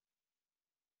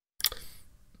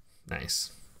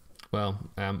 Nice. Well,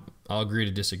 I'll agree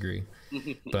to disagree.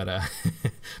 But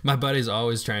my buddy's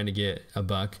always trying to get a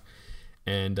buck,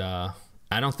 and I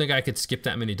don't think I could skip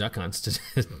that many duck hunts to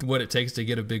what it takes to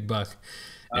get a big buck.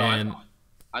 And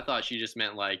I thought she just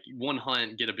meant like one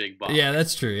hunt, get a big buck. yeah,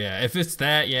 that's true. Yeah, if it's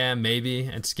that, yeah, maybe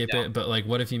I'd skip Yeah. it. But like,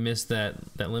 what if you miss that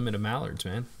limit of mallards,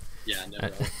 man? Yeah,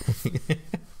 no.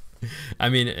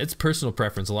 It's personal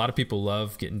preference. A lot of people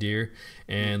love getting deer,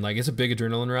 and like it's a big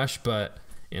adrenaline rush. But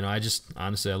I just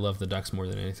honestly I love the ducks more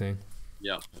than anything.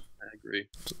 Yeah, I agree.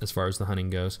 As far as the hunting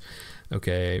goes.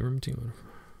 Okay, room team.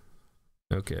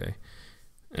 Okay,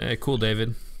 hey, cool,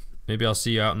 David. Maybe I'll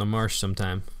see you out in the marsh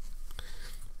sometime.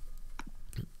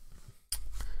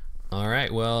 All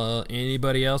right. Well,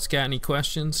 anybody else got any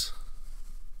questions?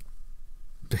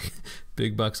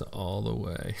 Big bucks all the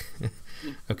way.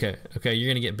 Okay, you're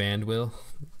gonna get banned, Will.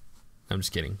 I'm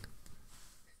just kidding.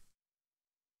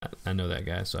 I know that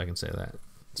guy, so I can say that.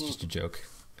 It's just a joke.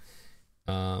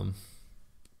 So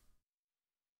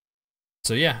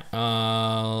yeah,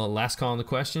 last call on the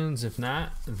questions. If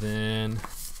not, then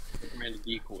Recommended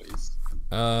decoys.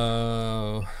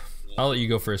 I'll let you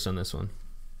go first on this one.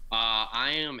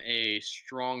 I am a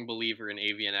strong believer in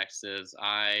AVNXs.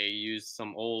 I used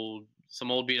some old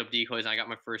beat up decoys. I got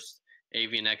my first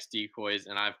AVNX decoys,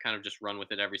 and I've kind of just run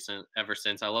with it ever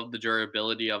since. I love the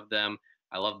durability of them.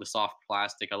 I love the soft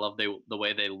plastic. I love the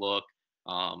way they look.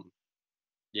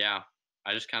 Yeah,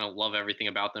 I just kind of love everything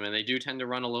about them, and they do tend to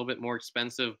run a little bit more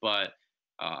expensive, but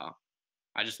uh,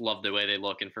 I just love the way they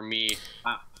look. And for me,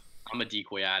 I'm a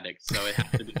decoy addict, so it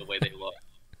has to be the way they look.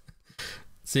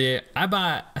 See, I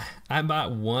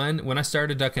bought one when I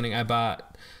started duck hunting. I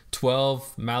bought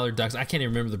 12 mallard ducks. I can't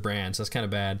even remember the brand, so that's kind of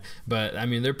bad. But I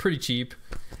mean, they're pretty cheap.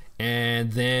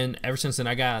 And then ever since then,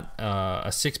 I got a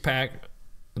 6-pack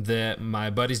that my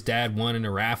buddy's dad won in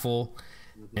a raffle.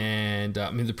 And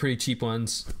I mean, they're pretty cheap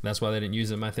ones. That's why they didn't use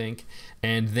them, I think.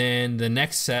 And then the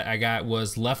next set I got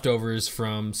was leftovers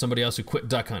from somebody else who quit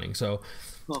duck hunting. So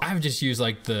I've just used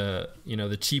like the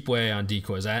cheap way on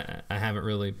decoys. I haven't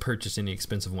really purchased any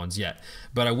expensive ones yet,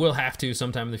 but I will have to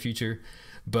sometime in the future.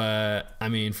 But I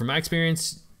mean, from my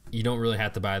experience, you don't really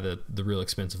have to buy the real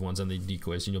expensive ones on the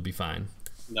decoys, and you'll be fine.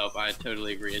 Nope, I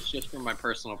totally agree. It's just from my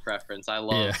personal preference. I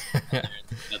love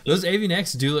those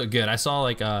AVNX do look good. I saw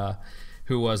like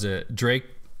who was it? Drake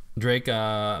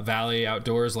Valley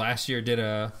Outdoors last year did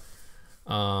a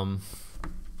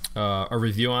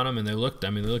review on them, and they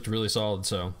looked really solid.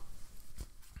 So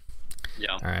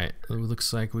yeah. All right, it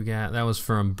looks like that was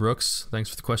from Brooks. Thanks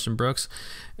for the question, Brooks.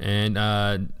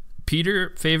 And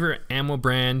Peter, favorite ammo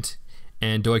brand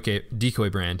and decoy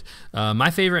brand. My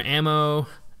favorite ammo,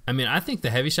 I mean, I think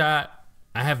the Heavy Shot.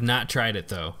 I have not tried it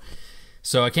though,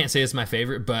 so I can't say it's my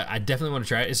favorite, but I definitely want to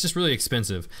try it. It's just really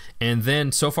expensive. And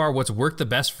then so far, what's worked the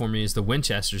best for me is the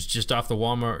Winchesters, just off the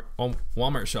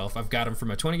Walmart shelf. I've got them for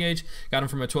my 20 gauge, got them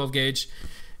for my 12 gauge.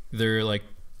 They're like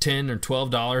 $10 or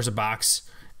 $12 a box,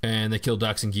 and they kill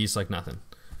ducks and geese like nothing.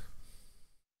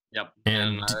 Yep.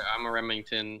 And I'm a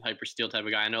Remington Hyper Steel type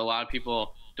of guy. I know a lot of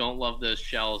people don't love those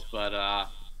shells, but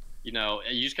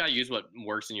you just gotta use what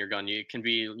works in your gun. It can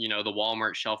be, the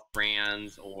Walmart shelf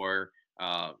brands or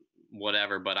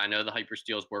whatever, but I know the Hyper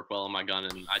Steels work well in my gun,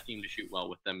 and I seem to shoot well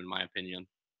with them, in my opinion.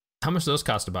 How much do those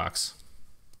cost a box?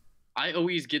 I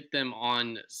always get them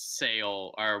on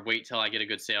sale, or wait till I get a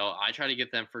good sale. I try to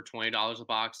get them for $20 a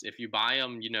box. If you buy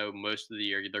them, most of the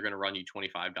year, they're going to run you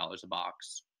 $25 a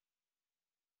box.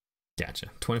 Gotcha.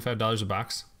 $25 a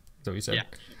box? Is that what you said? Yeah,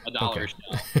 $1 okay. a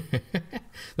shell.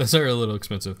 Those are a little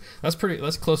expensive. That's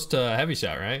close to a Heavy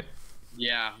Shot, right?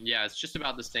 Yeah, it's just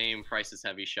about the same price as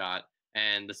Heavy Shot.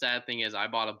 And the sad thing is I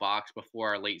bought a box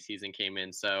before our late season came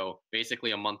in, so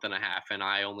basically a month and a half, and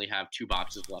I only have 2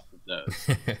 boxes left of those.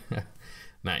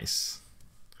 Nice.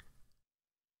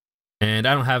 And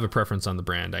I don't have a preference on the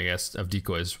brand, I guess, of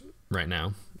decoys right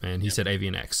now. And he said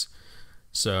AVNX.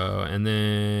 So, and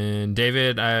then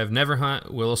David, I've never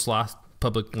hunt Willow Sloth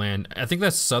public land. I think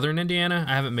that's southern Indiana.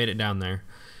 I haven't made it down there.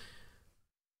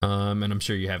 And I'm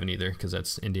sure you haven't either, because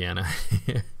that's Indiana.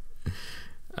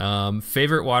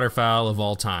 Favorite waterfowl of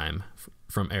all time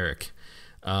from Eric.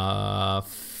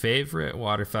 Favorite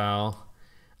waterfowl.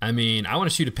 I mean, I want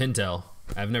to shoot a pintail.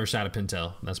 I've never shot a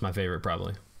pintail. That's my favorite,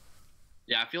 probably.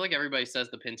 Yeah, I feel like everybody says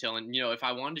the pintail, and if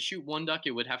I wanted to shoot one duck,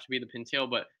 it would have to be the pintail.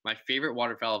 But my favorite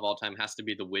waterfowl of all time has to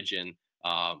be the widgeon.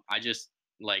 I just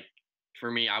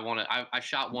for me, I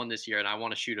shot one this year, and I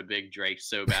want to shoot a big drake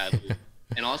so badly.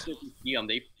 And also, if you see them,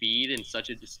 they feed in such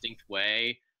a distinct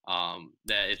way.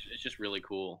 That it's just really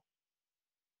cool.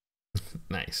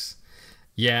 Nice.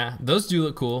 Yeah, those do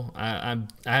look cool. I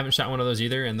haven't shot one of those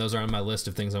either, and those are on my list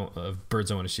of things of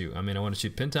birds I want to shoot. I mean, I want to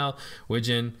shoot pintail,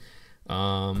 widgeon.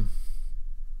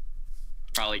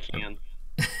 Probably can.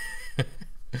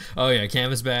 Oh yeah,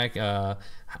 canvasback.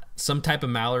 Some type of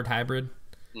mallard hybrid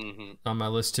on my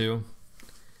list too.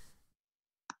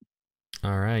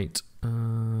 All right.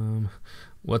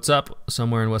 What's up?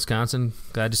 Somewhere in Wisconsin.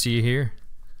 Glad to see you here.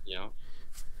 Yeah.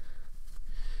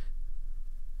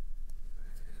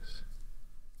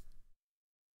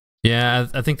 Yeah,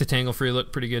 I think the Tangle Free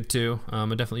looked pretty good too. I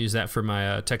definitely use that for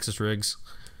my Texas rigs.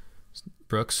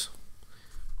 Brooks.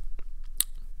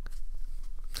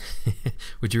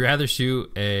 Would you rather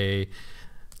shoot a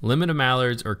limit of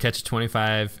mallards or catch a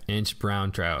 25-inch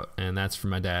brown trout? And that's for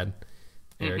my dad,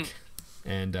 Eric.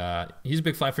 And he's a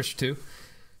big fly fisher too.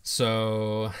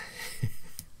 So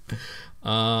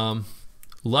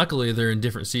luckily they're in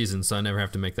different seasons, so I never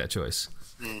have to make that choice.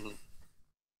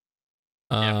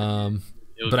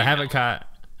 But I haven't caught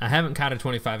a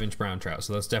 25-inch brown trout,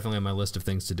 so that's definitely on my list of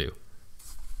things to do.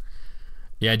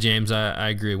 Yeah, James, I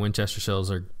agree. Winchester shells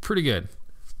are pretty good.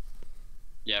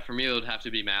 Yeah, for me it would have to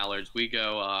be mallards. We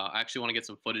go. I actually want to get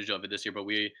some footage of it this year, but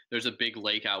there's a big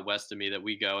lake out west of me that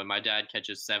we go, and my dad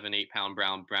catches 7-8 pound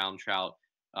brown trout.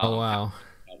 Oh wow!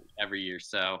 Every year.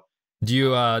 So do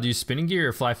you spinning gear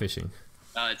or fly fishing?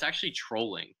 It's actually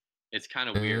trolling. It's kind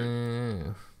of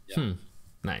weird.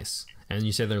 Nice. And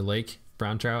you said they're lake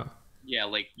brown trout? Yeah,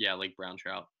 lake brown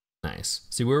trout. Nice.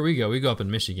 See, where we go up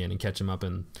in Michigan and catch them up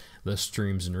in the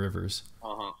streams and rivers.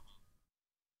 Uh-huh.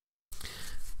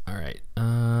 All right.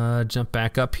 Jump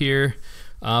back up here.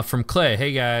 From Clay,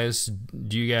 hey guys,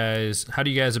 how do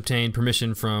you guys obtain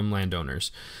permission from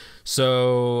landowners?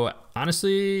 So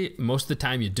honestly, most of the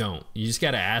time you don't. You just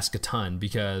got to ask a ton,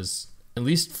 because at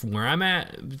least from where I'm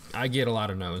at, I get a lot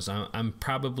of no's. I'm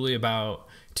probably about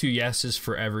 2 yeses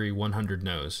for every 100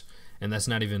 no's, and that's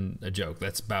not even a joke.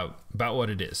 That's about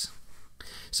what it is.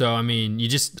 So I mean, you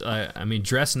just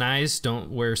dress nice.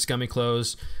 Don't wear scummy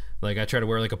clothes. Like, I try to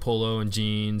wear like a polo and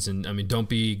jeans, and I mean, don't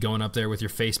be going up there with your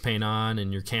face paint on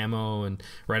and your camo and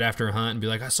right after a hunt and be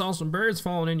like, I saw some birds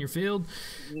falling in your field.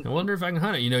 I wonder if I can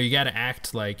hunt it. You know, you got to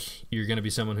act like you're going to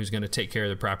be someone who's going to take care of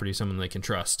the property, someone they can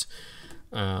trust.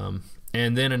 And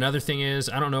then another thing is,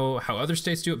 I don't know how other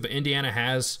states do it, but Indiana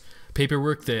has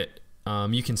paperwork that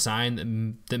you can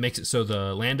sign that makes it so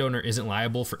the landowner isn't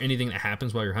liable for anything that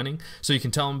happens while you're hunting. So you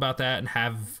can tell them about that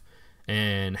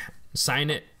and sign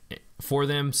it for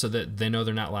them so that they know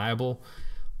they're not liable.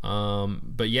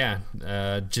 But yeah,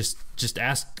 just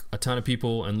ask a ton of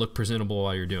people and look presentable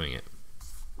while you're doing it.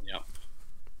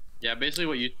 Yeah, basically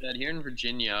what you said. Here in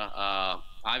Virginia,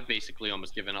 I've basically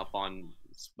almost given up on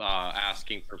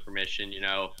asking for permission.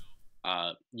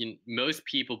 Most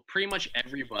people, pretty much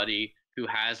everybody who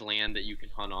has land that you can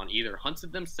hunt on, either hunts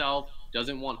it themselves,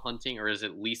 doesn't want hunting, or is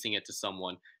it leasing it to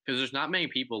someone, because there's not many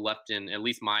people left in at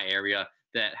least my area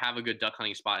that have a good duck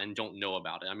hunting spot and don't know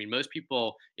about it. I mean, most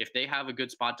people, if they have a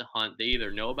good spot to hunt, they either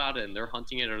know about it and they're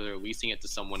hunting it, or they're leasing it to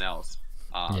someone else.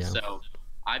 So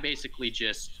I basically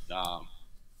just,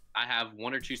 I have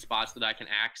 1 or 2 spots that I can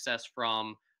access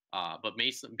from. But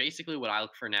basically what I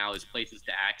look for now is places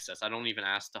to access. I don't even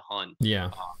ask to hunt.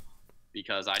 Yeah.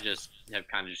 Because I just have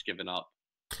kind of just given up.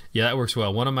 Yeah, that works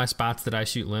well. One of my spots that I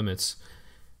shoot limits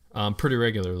pretty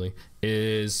regularly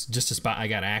is just a spot I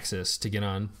got access to get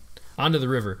onto the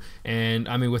river. And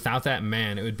I mean, without that,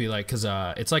 man, it would be like, because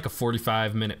it's like a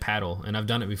 45-minute paddle, and I've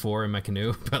done it before in my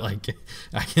canoe, but like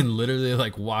I can literally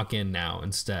like walk in now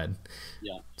instead.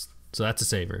 Yeah. So that's a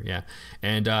saver. Yeah.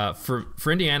 And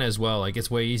for Indiana as well, like, it's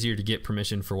way easier to get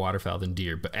permission for waterfowl than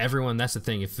deer. But everyone, that's the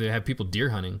thing, if they have people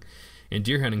deer hunting, and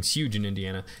deer hunting's huge in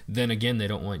Indiana, then again, they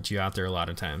don't want you out there a lot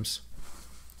of times.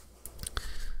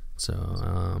 So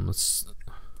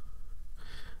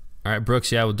all right,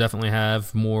 Brooks, yeah, we'll definitely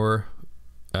have more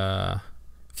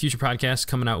future podcasts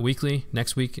coming out weekly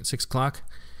next week at 6 o'clock.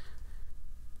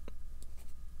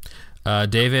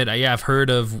 David, yeah, I've heard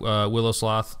of Willow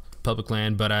Sloth public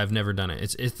land, but I've never done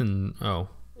it. It's in, oh,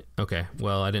 okay.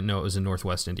 Well, I didn't know it was in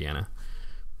Northwest Indiana.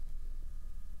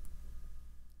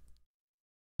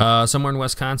 Somewhere in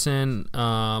Wisconsin.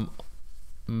 A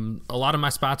lot of my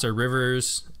spots are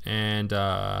rivers and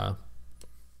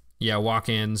yeah,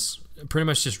 walk-ins. Pretty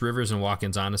much just rivers and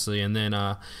walk-ins, honestly. And then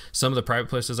some of the private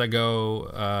places I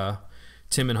go,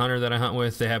 Tim and Hunter that I hunt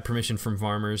with, they have permission from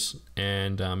farmers,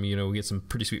 and we get some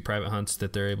pretty sweet private hunts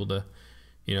that they're able to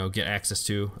get access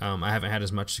to. I haven't had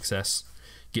as much success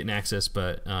getting access,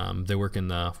 but they work in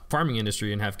the farming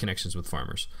industry and have connections with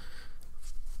farmers.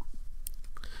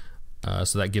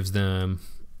 So that gives them,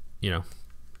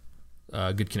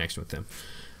 a good connection with them.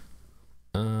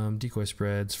 Decoy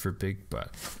spreads for big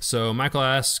butt. So Michael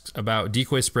asks about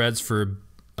decoy spreads for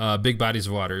big bodies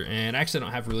of water, and actually I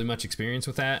don't have really much experience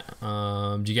with that.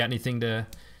 Do you got anything to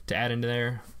add into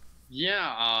there?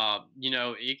 Yeah,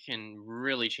 it can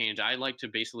really change. I like to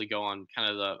basically go on kind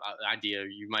of the idea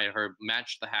you might have heard,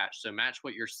 match the hatch. So match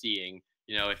what you're seeing.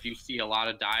 If you see a lot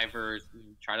of divers,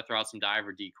 try to throw out some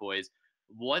diver decoys.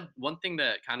 One thing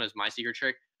that kind of is my secret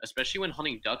trick, especially when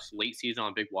hunting ducks late season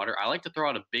on big water, I like to throw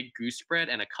out a big goose spread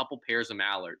and a couple pairs of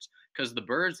mallards, because the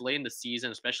birds late in the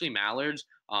season, especially mallards,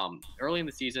 early in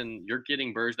the season, you're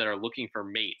getting birds that are looking for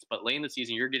mates, but late in the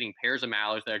season, you're getting pairs of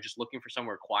mallards that are just looking for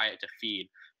somewhere quiet to feed.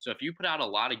 So if you put out a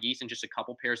lot of geese and just a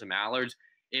couple pairs of mallards,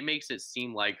 it makes it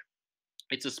seem like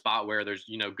it's a spot where there's,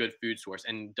 good food source.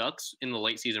 And ducks in the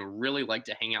late season really like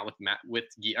to hang out with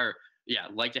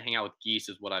geese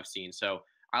is what I've seen. So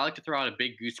I like to throw out a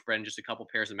big goose spread and just a couple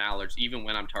pairs of mallards, even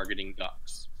when I'm targeting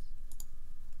ducks.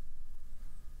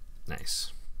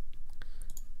 Nice.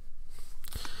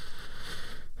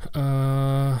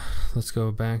 Let's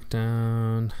go back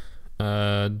down.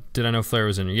 Did I know Flair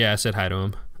was in here? Yeah, I said hi to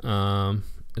him.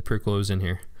 It's pretty cool he was in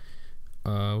here.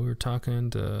 We were talking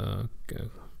to...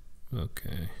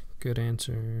 Okay, good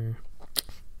answer.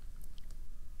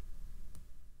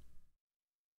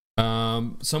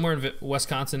 Somewhere in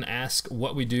Wisconsin ask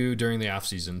what we do during the off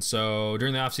season. So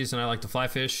during the off season, I like to fly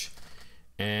fish,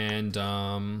 and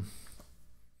I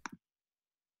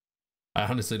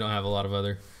honestly don't have a lot of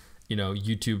other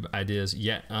YouTube ideas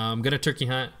yet. I'm gonna turkey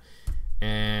hunt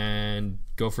and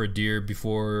go for a deer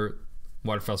before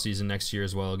waterfowl season next year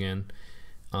as well again.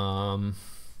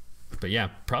 But yeah,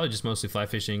 probably just mostly fly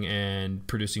fishing and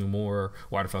producing more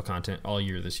waterfowl content all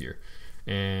year this year.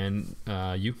 And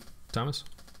you, Thomas?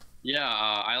 Yeah,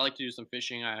 I like to do some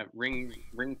fishing. Ring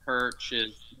perch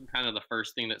is kind of the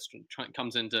first thing that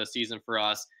comes into season for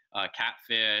us.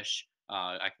 Catfish.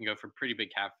 I can go for pretty big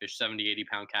catfish, 70,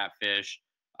 80-pound catfish.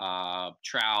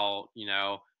 Trout.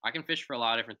 I can fish for a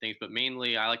lot of different things, but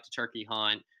mainly I like to turkey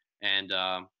hunt. And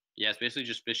yeah, it's basically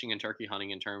just fishing and turkey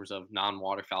hunting in terms of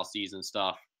non-waterfowl season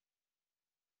stuff.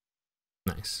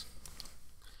 Nice.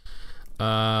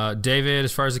 David,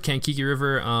 as far as the Kankakee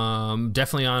River,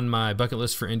 definitely on my bucket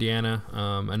list for Indiana.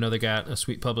 I know they got a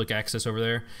sweet public access over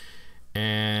there,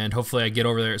 and hopefully I get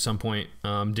over there at some point.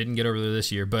 Didn't get over there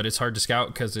this year, but it's hard to scout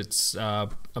because it's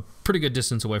a pretty good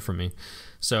distance away from me.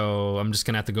 So I'm just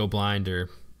gonna have to go blind, or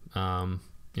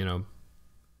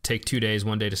take 2 days,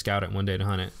 1 day to scout it, 1 day to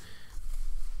hunt it.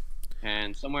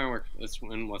 And somewhere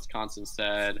in Wisconsin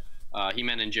said he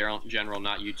meant in general,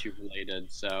 not YouTube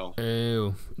related. So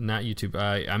not YouTube.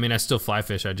 I mean, I still fly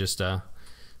fish. I just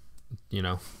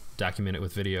document it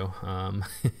with video.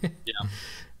 Yeah.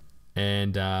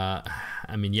 And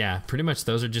I mean, yeah, pretty much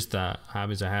those are just the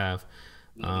hobbies I have.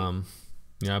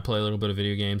 I play a little bit of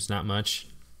video games, not much,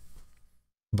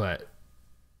 but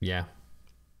yeah.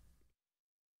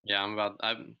 Yeah,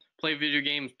 I play video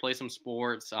games, play some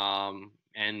sports,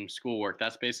 and schoolwork.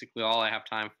 That's basically all I have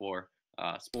time for.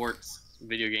 Sports,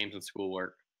 video games, and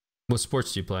schoolwork. What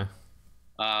sports do you play?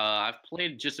 I've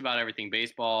played just about everything: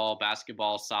 baseball,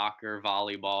 basketball, soccer,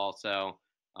 volleyball. So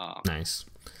nice.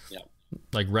 Yeah.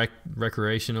 Like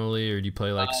recreationally, or do you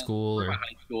play like school or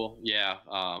high school? Yeah.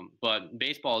 But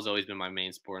baseball has always been my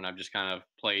main sport, and I've just kind of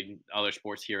played other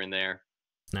sports here and there.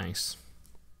 Nice.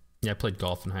 Yeah, I played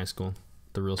golf in high school.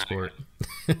 The real sport.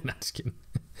 Not just kidding.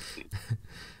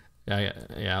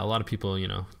 Yeah, a lot of people,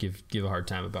 give a hard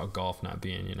time about golf not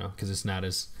being, because it's not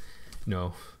as,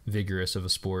 vigorous of a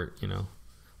sport,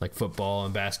 like football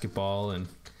and basketball and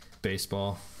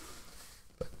baseball.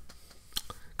 But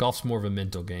golf's more of a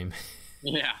mental game.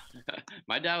 Yeah.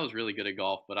 My dad was really good at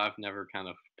golf, but I've never kind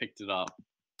of picked it up.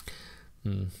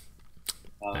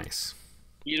 Nice.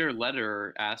 Peter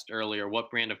Lederer asked earlier, what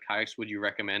brand of kayaks would you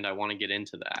recommend? I want to get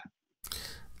into that.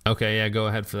 Okay, yeah, go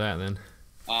ahead for that then.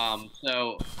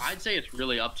 So I'd say it's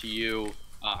really up to you.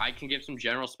 I can give some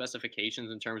general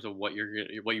specifications in terms of what you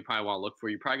probably want to look for.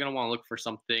 You're probably going to want to look for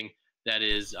something that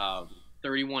is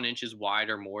 31 inches wide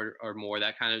or more.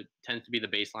 That kind of tends to be the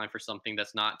baseline for something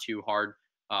that's not too hard.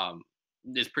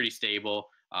 Is pretty stable.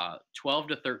 12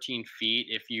 to 13 feet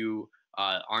if you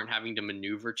aren't having to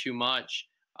maneuver too much.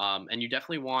 And you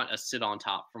definitely want a sit on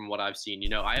top from what I've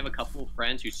seen. I have a couple of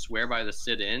friends who swear by the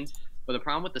sit-ins. But the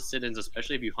problem with the sit-ins,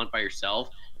 especially if you hunt by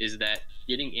yourself, is that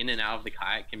getting in and out of the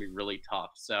kayak can be really tough.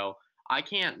 So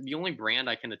the only brand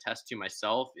I can attest to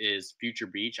myself is Future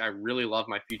Beach. I really love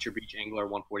my Future Beach Angler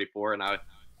 144, and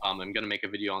I'm going to make a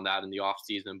video on that in the off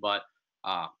season. But,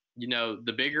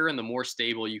 the bigger and the more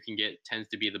stable you can get tends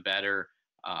to be the better.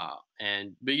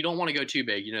 But you don't want to go too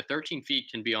big. 13 feet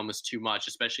can be almost too much,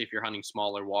 especially if you're hunting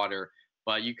smaller water.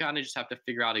 But you kind of just have to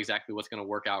figure out exactly what's going to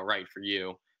work out right for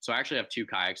you. So I actually have 2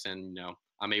 kayaks, and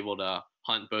I'm able to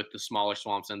hunt both the smaller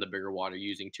swamps and the bigger water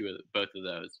using both of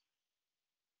those.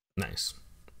 Nice.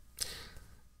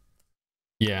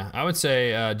 Yeah, I would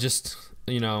say just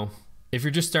if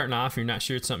you're just starting off, you're not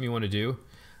sure it's something you want to do.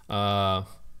 I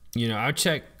would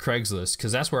check Craigslist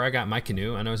because that's where I got my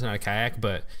canoe. I know it's not a kayak,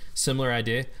 but similar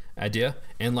idea,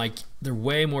 and like they're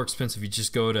way more expensive. You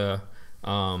just go to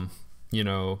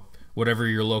whatever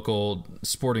your local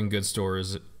sporting goods store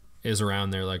is around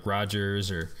there, like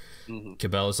Rogers or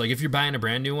Cabela's. Like if you're buying a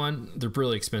brand new one, they're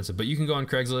really expensive, but you can go on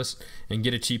Craigslist and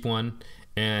get a cheap one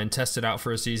and test it out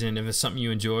for a season. If it's something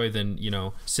you enjoy, then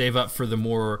save up for the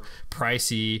more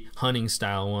pricey hunting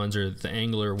style ones or the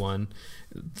angler one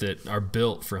that are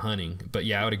built for hunting. But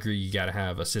yeah, I would agree, you got to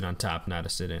have a sit on top, not a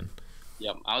sit in.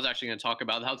 Yep, I was actually going to talk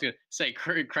about that. I was going to say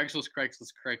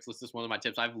Craigslist is one of my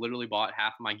tips. I've literally bought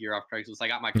half of my gear off Craigslist. I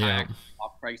got my kayak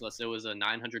off Craigslist. It was a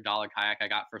 $900 kayak I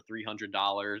got for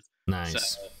 $300. Nice.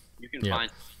 So you can find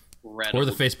or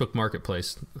the Facebook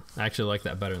Marketplace. I actually like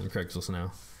that better than Craigslist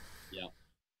now. Yeah.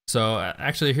 So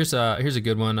actually, here's a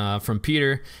good one from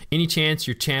Peter. Any chance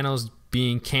your channel's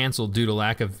being canceled due to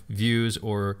lack of views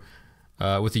or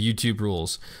with the YouTube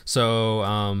rules?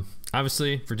 So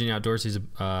obviously, Virginia Outdoors is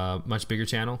a much bigger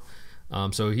channel,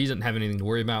 so he doesn't have anything to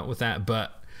worry about with that.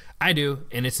 But I do,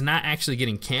 and it's not actually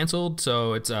getting canceled.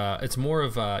 So it's more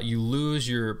of you lose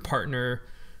your partner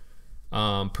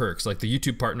perks, like the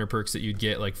YouTube partner perks that you'd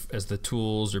get, like as the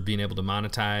tools or being able to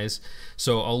monetize.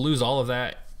 So I'll lose all of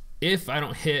that if I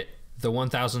don't hit the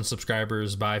 1,000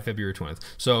 subscribers by February 20th.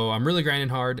 So I'm really grinding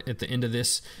hard at the end of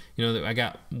this. You know, I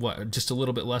got just a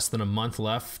little bit less than a month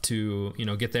left to, you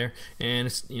know, get there, and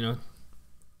it's, you know,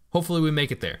 hopefully we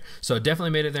make it there. So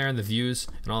definitely made it there, and the views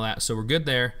and all that. So we're good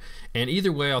there. And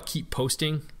either way, I'll keep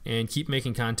posting and keep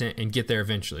making content and get there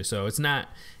eventually. So it's not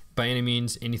by any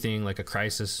means anything like a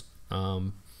crisis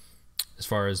as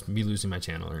far as me losing my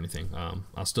channel or anything.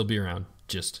 I'll still be around.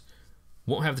 Just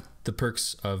won't have the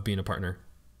perks of being a partner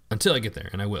until I get there,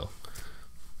 and I will.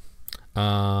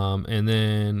 And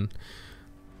then,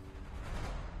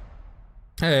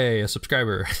 hey, a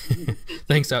subscriber.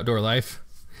 Thanks, Outdoor Life.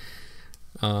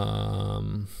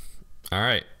 All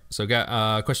right. So got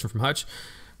a question from Hutch.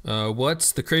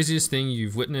 What's the craziest thing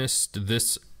you've witnessed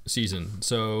this season?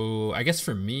 So I guess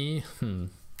for me,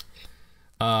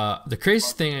 the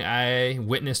craziest thing I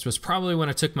witnessed was probably when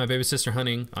I took my baby sister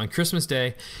hunting on Christmas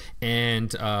Day,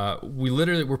 and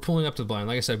we're pulling up to the blind.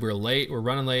 Like I said, we're late, we're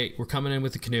running late, we're coming in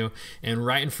with the canoe, and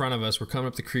right in front of us, we're coming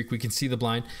up the creek, we can see the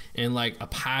blind, and like a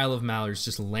pile of mallards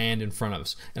just land in front of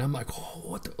us. And I'm like, oh,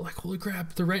 what the, like, holy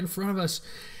crap, they're right in front of us.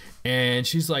 And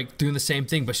she's like doing the same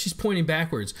thing, but she's pointing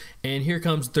backwards. And here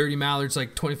comes 30 mallards,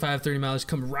 like 25, 30 mallards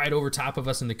come right over top of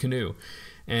us in the canoe.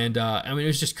 And I mean, it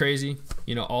was just crazy.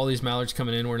 You know, all these mallards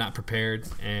coming in, we're not prepared.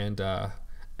 And I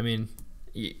mean,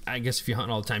 I guess if you hunt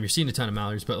all the time, you're seeing a ton of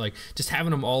mallards, but like just having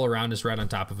them all around us, right on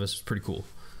top of us, is pretty cool.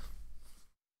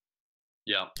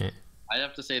 Yeah. I'd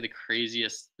have to say the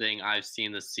craziest thing I've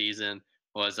seen this season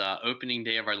was opening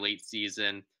day of our late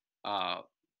season.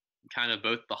 Kind of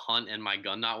both the hunt and my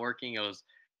gun not working. It was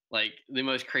like the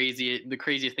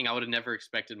craziest thing. I would have never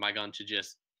expected my gun to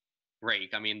just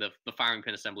break. I mean, the firing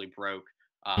pin assembly broke.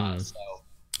 So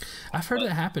I've heard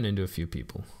that happen into a few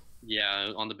people.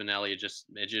 Yeah, on the Benelli,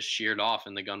 it just sheared off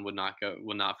and the gun would not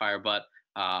fire. But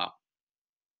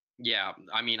yeah,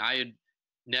 I mean, I had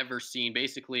never seen.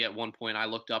 Basically, at one point, I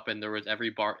looked up and there was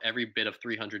every bit of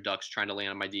 300 ducks trying to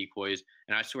land on my decoys.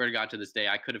 And I swear to God, to this day,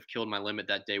 I could have killed my limit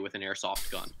that day with an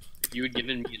airsoft gun. If you had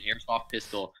given me an airsoft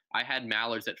pistol, I had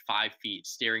mallards at 5 feet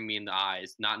staring me in the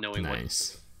eyes, not knowing what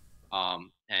to do.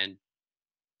 And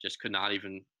just could not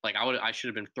even, like, I should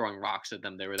have been throwing rocks at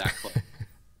them. They were that close.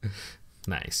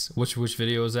 Nice. Which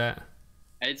video is that?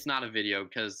 It's not a video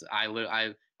because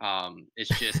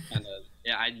it's just kind of,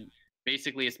 yeah,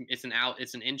 basically it's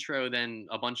an intro, then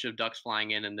a bunch of ducks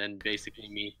flying in, and then basically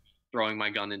me throwing my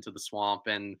gun into the swamp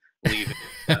and leaving.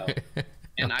 So,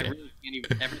 and okay. I really can't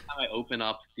even, every time I open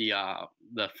up the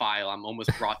file, I'm almost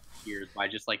brought to tears by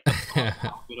just like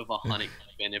how good of a hunt it could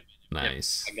have been if my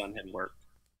gun hadn't worked.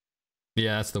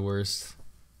 Yeah, that's the worst.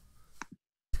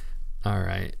 All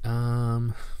right.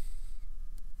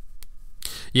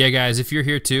 Yeah, guys, if you're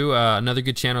here too, another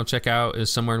good channel to check out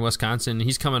is Somewhere in Wisconsin.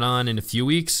 He's coming on in a few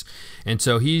weeks, and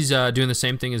so he's doing the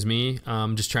same thing as me,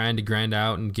 just trying to grind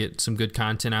out and get some good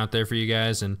content out there for you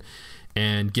guys,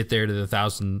 and get there to the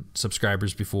 1,000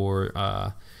 subscribers before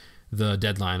the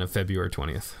deadline of February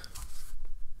 20th.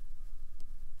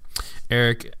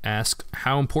 Eric asks,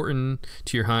 how important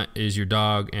to your hunt is your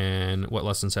dog, and what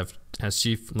lessons has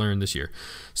Chief learned this year?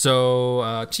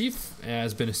 So Chief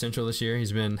has been essential this year.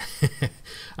 He's been,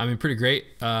 I mean, pretty great.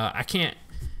 I can't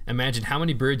imagine how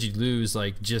many birds you'd lose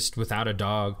like just without a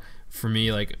dog. For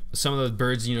me, like some of the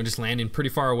birds, you know, just landing pretty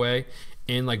far away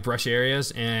in like brush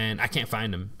areas, and I can't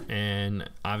find them. And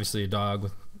obviously, a dog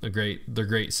with their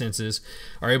great senses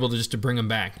are able to just to bring them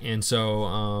back. And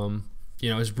so, you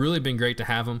know, it's really been great to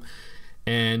have them.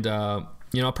 And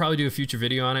you know, I'll probably do a future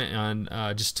video on it,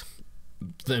 on just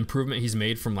the improvement he's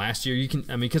made from last year.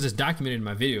 I mean, because it's documented in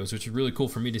my videos, which is really cool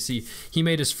for me to see. He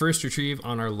made his first retrieve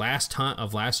on our last hunt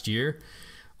of last year.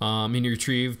 And he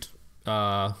retrieved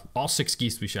all 6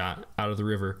 geese we shot out of the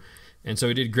river. And so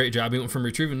he did a great job. He went from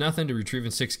retrieving nothing to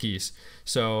retrieving 6 geese.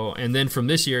 So, and then from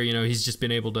this year, you know, he's just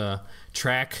been able to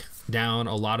track down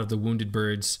a lot of the wounded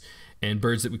birds and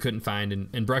birds that we couldn't find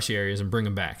in brushy areas and bring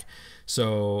them back.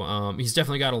 So he's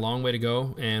definitely got a long way to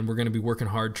go, and we're going to be working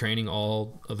hard training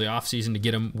all of the off season to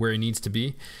get him where he needs to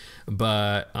be.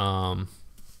 But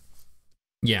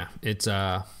yeah, it's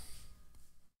you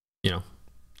know,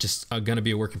 just going to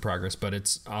be a work in progress. But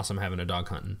it's awesome having a dog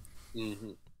hunting.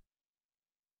 Mm-hmm.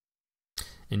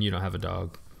 And you don't have a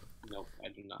dog? Nope, I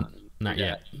do not. Not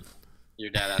yet.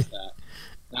 Your dad asked that.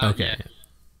 Not okay. Yet.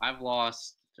 I've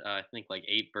lost, I think, like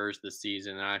 8 birds this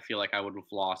season, and I feel like I would have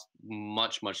lost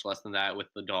much less than that with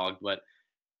the dog. But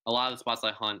a lot of the spots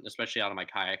I hunt, especially out of my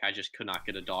kayak, I just could not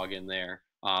get a dog in there.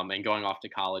 And going off to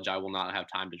college, I will not have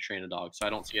time to train a dog. So I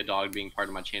don't see a dog being part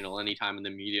of my channel anytime in the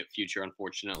immediate future,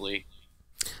 unfortunately.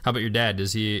 How about your dad?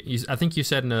 Does he? I think you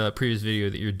said in a previous video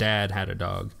that your dad had a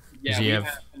dog. Yeah,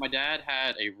 my dad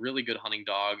had a really good hunting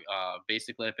dog,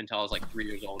 basically up until I was like 3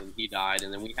 years old, and he died.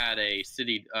 And then we had a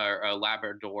city, a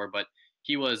Labrador, but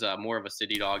he was more of a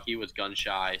city dog. He was gun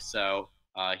shy, so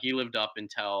he lived up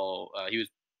until he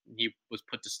was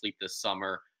put to sleep this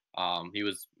summer. He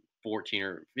was 14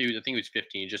 or I think he was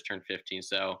 15. He just turned 15,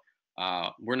 so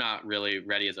we're not really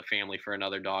ready as a family for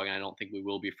another dog, and I don't think we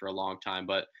will be for a long time.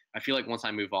 But I feel like once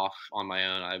I move off on my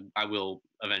own, I will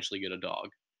eventually get a dog.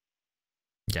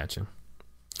 Gotcha.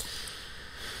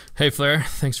 Hey Flair,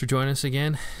 thanks for joining us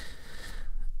again.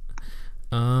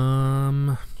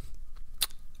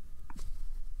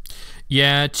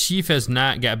 Yeah, Chief has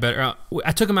not got better.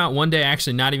 I took him out one day,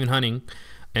 actually, not even hunting,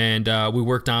 and we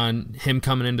worked on him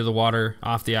coming into the water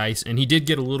off the ice, and he did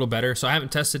get a little better. So I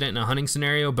haven't tested it in a hunting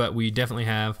scenario, but we definitely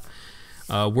have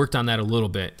worked on that a little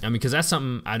bit. I mean, because that's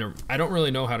something I don't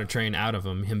really know how to train out of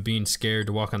him being scared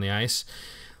to walk on the ice.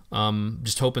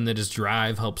 Just hoping that his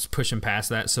drive helps push him past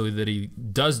that so that he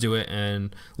does do it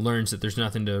and learns that there's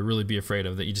nothing to really be afraid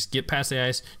of, that you just get past the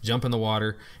ice, jump in the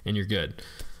water, and you're good.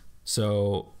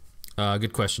 So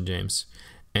good question, James.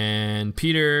 And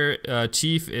Peter,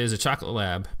 Chief is a chocolate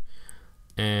lab.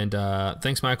 And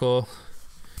thanks, Michael,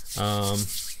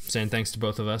 saying thanks to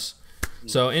both of us.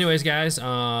 So anyways, guys,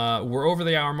 we're over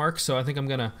the hour mark, so I think I'm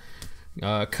going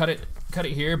to cut it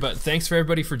here, but thanks for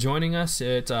everybody for joining us.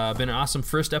 It's been an awesome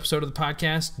first episode of the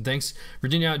podcast. Thanks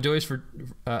Virginia Outdoors for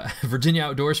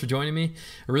joining me.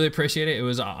 I really appreciate it. It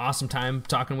was an awesome time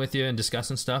talking with you and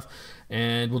discussing stuff,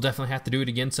 and we'll definitely have to do it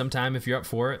again sometime if you're up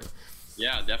for it.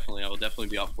 Yeah, definitely. I will definitely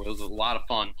be up for it. It was a lot of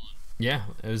fun. Yeah,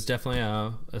 it was definitely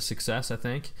a success, I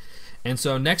think. And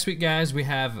so next week, guys, we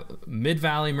have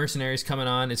Mid-Valley Mercenaries coming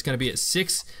on. It's going to be at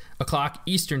 6 o'clock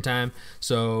Eastern time,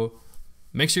 so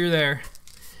make sure you're there.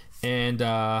 And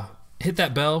hit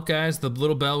that bell, guys. The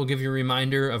little bell will give you a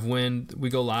reminder of when we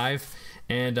go live.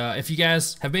 And if you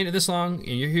guys have made it this long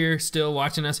and you're here still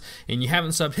watching us and you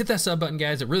haven't subbed, hit that sub button,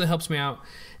 guys. It really helps me out.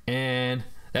 And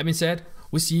that being said,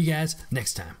 we'll see you guys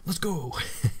next time. Let's go.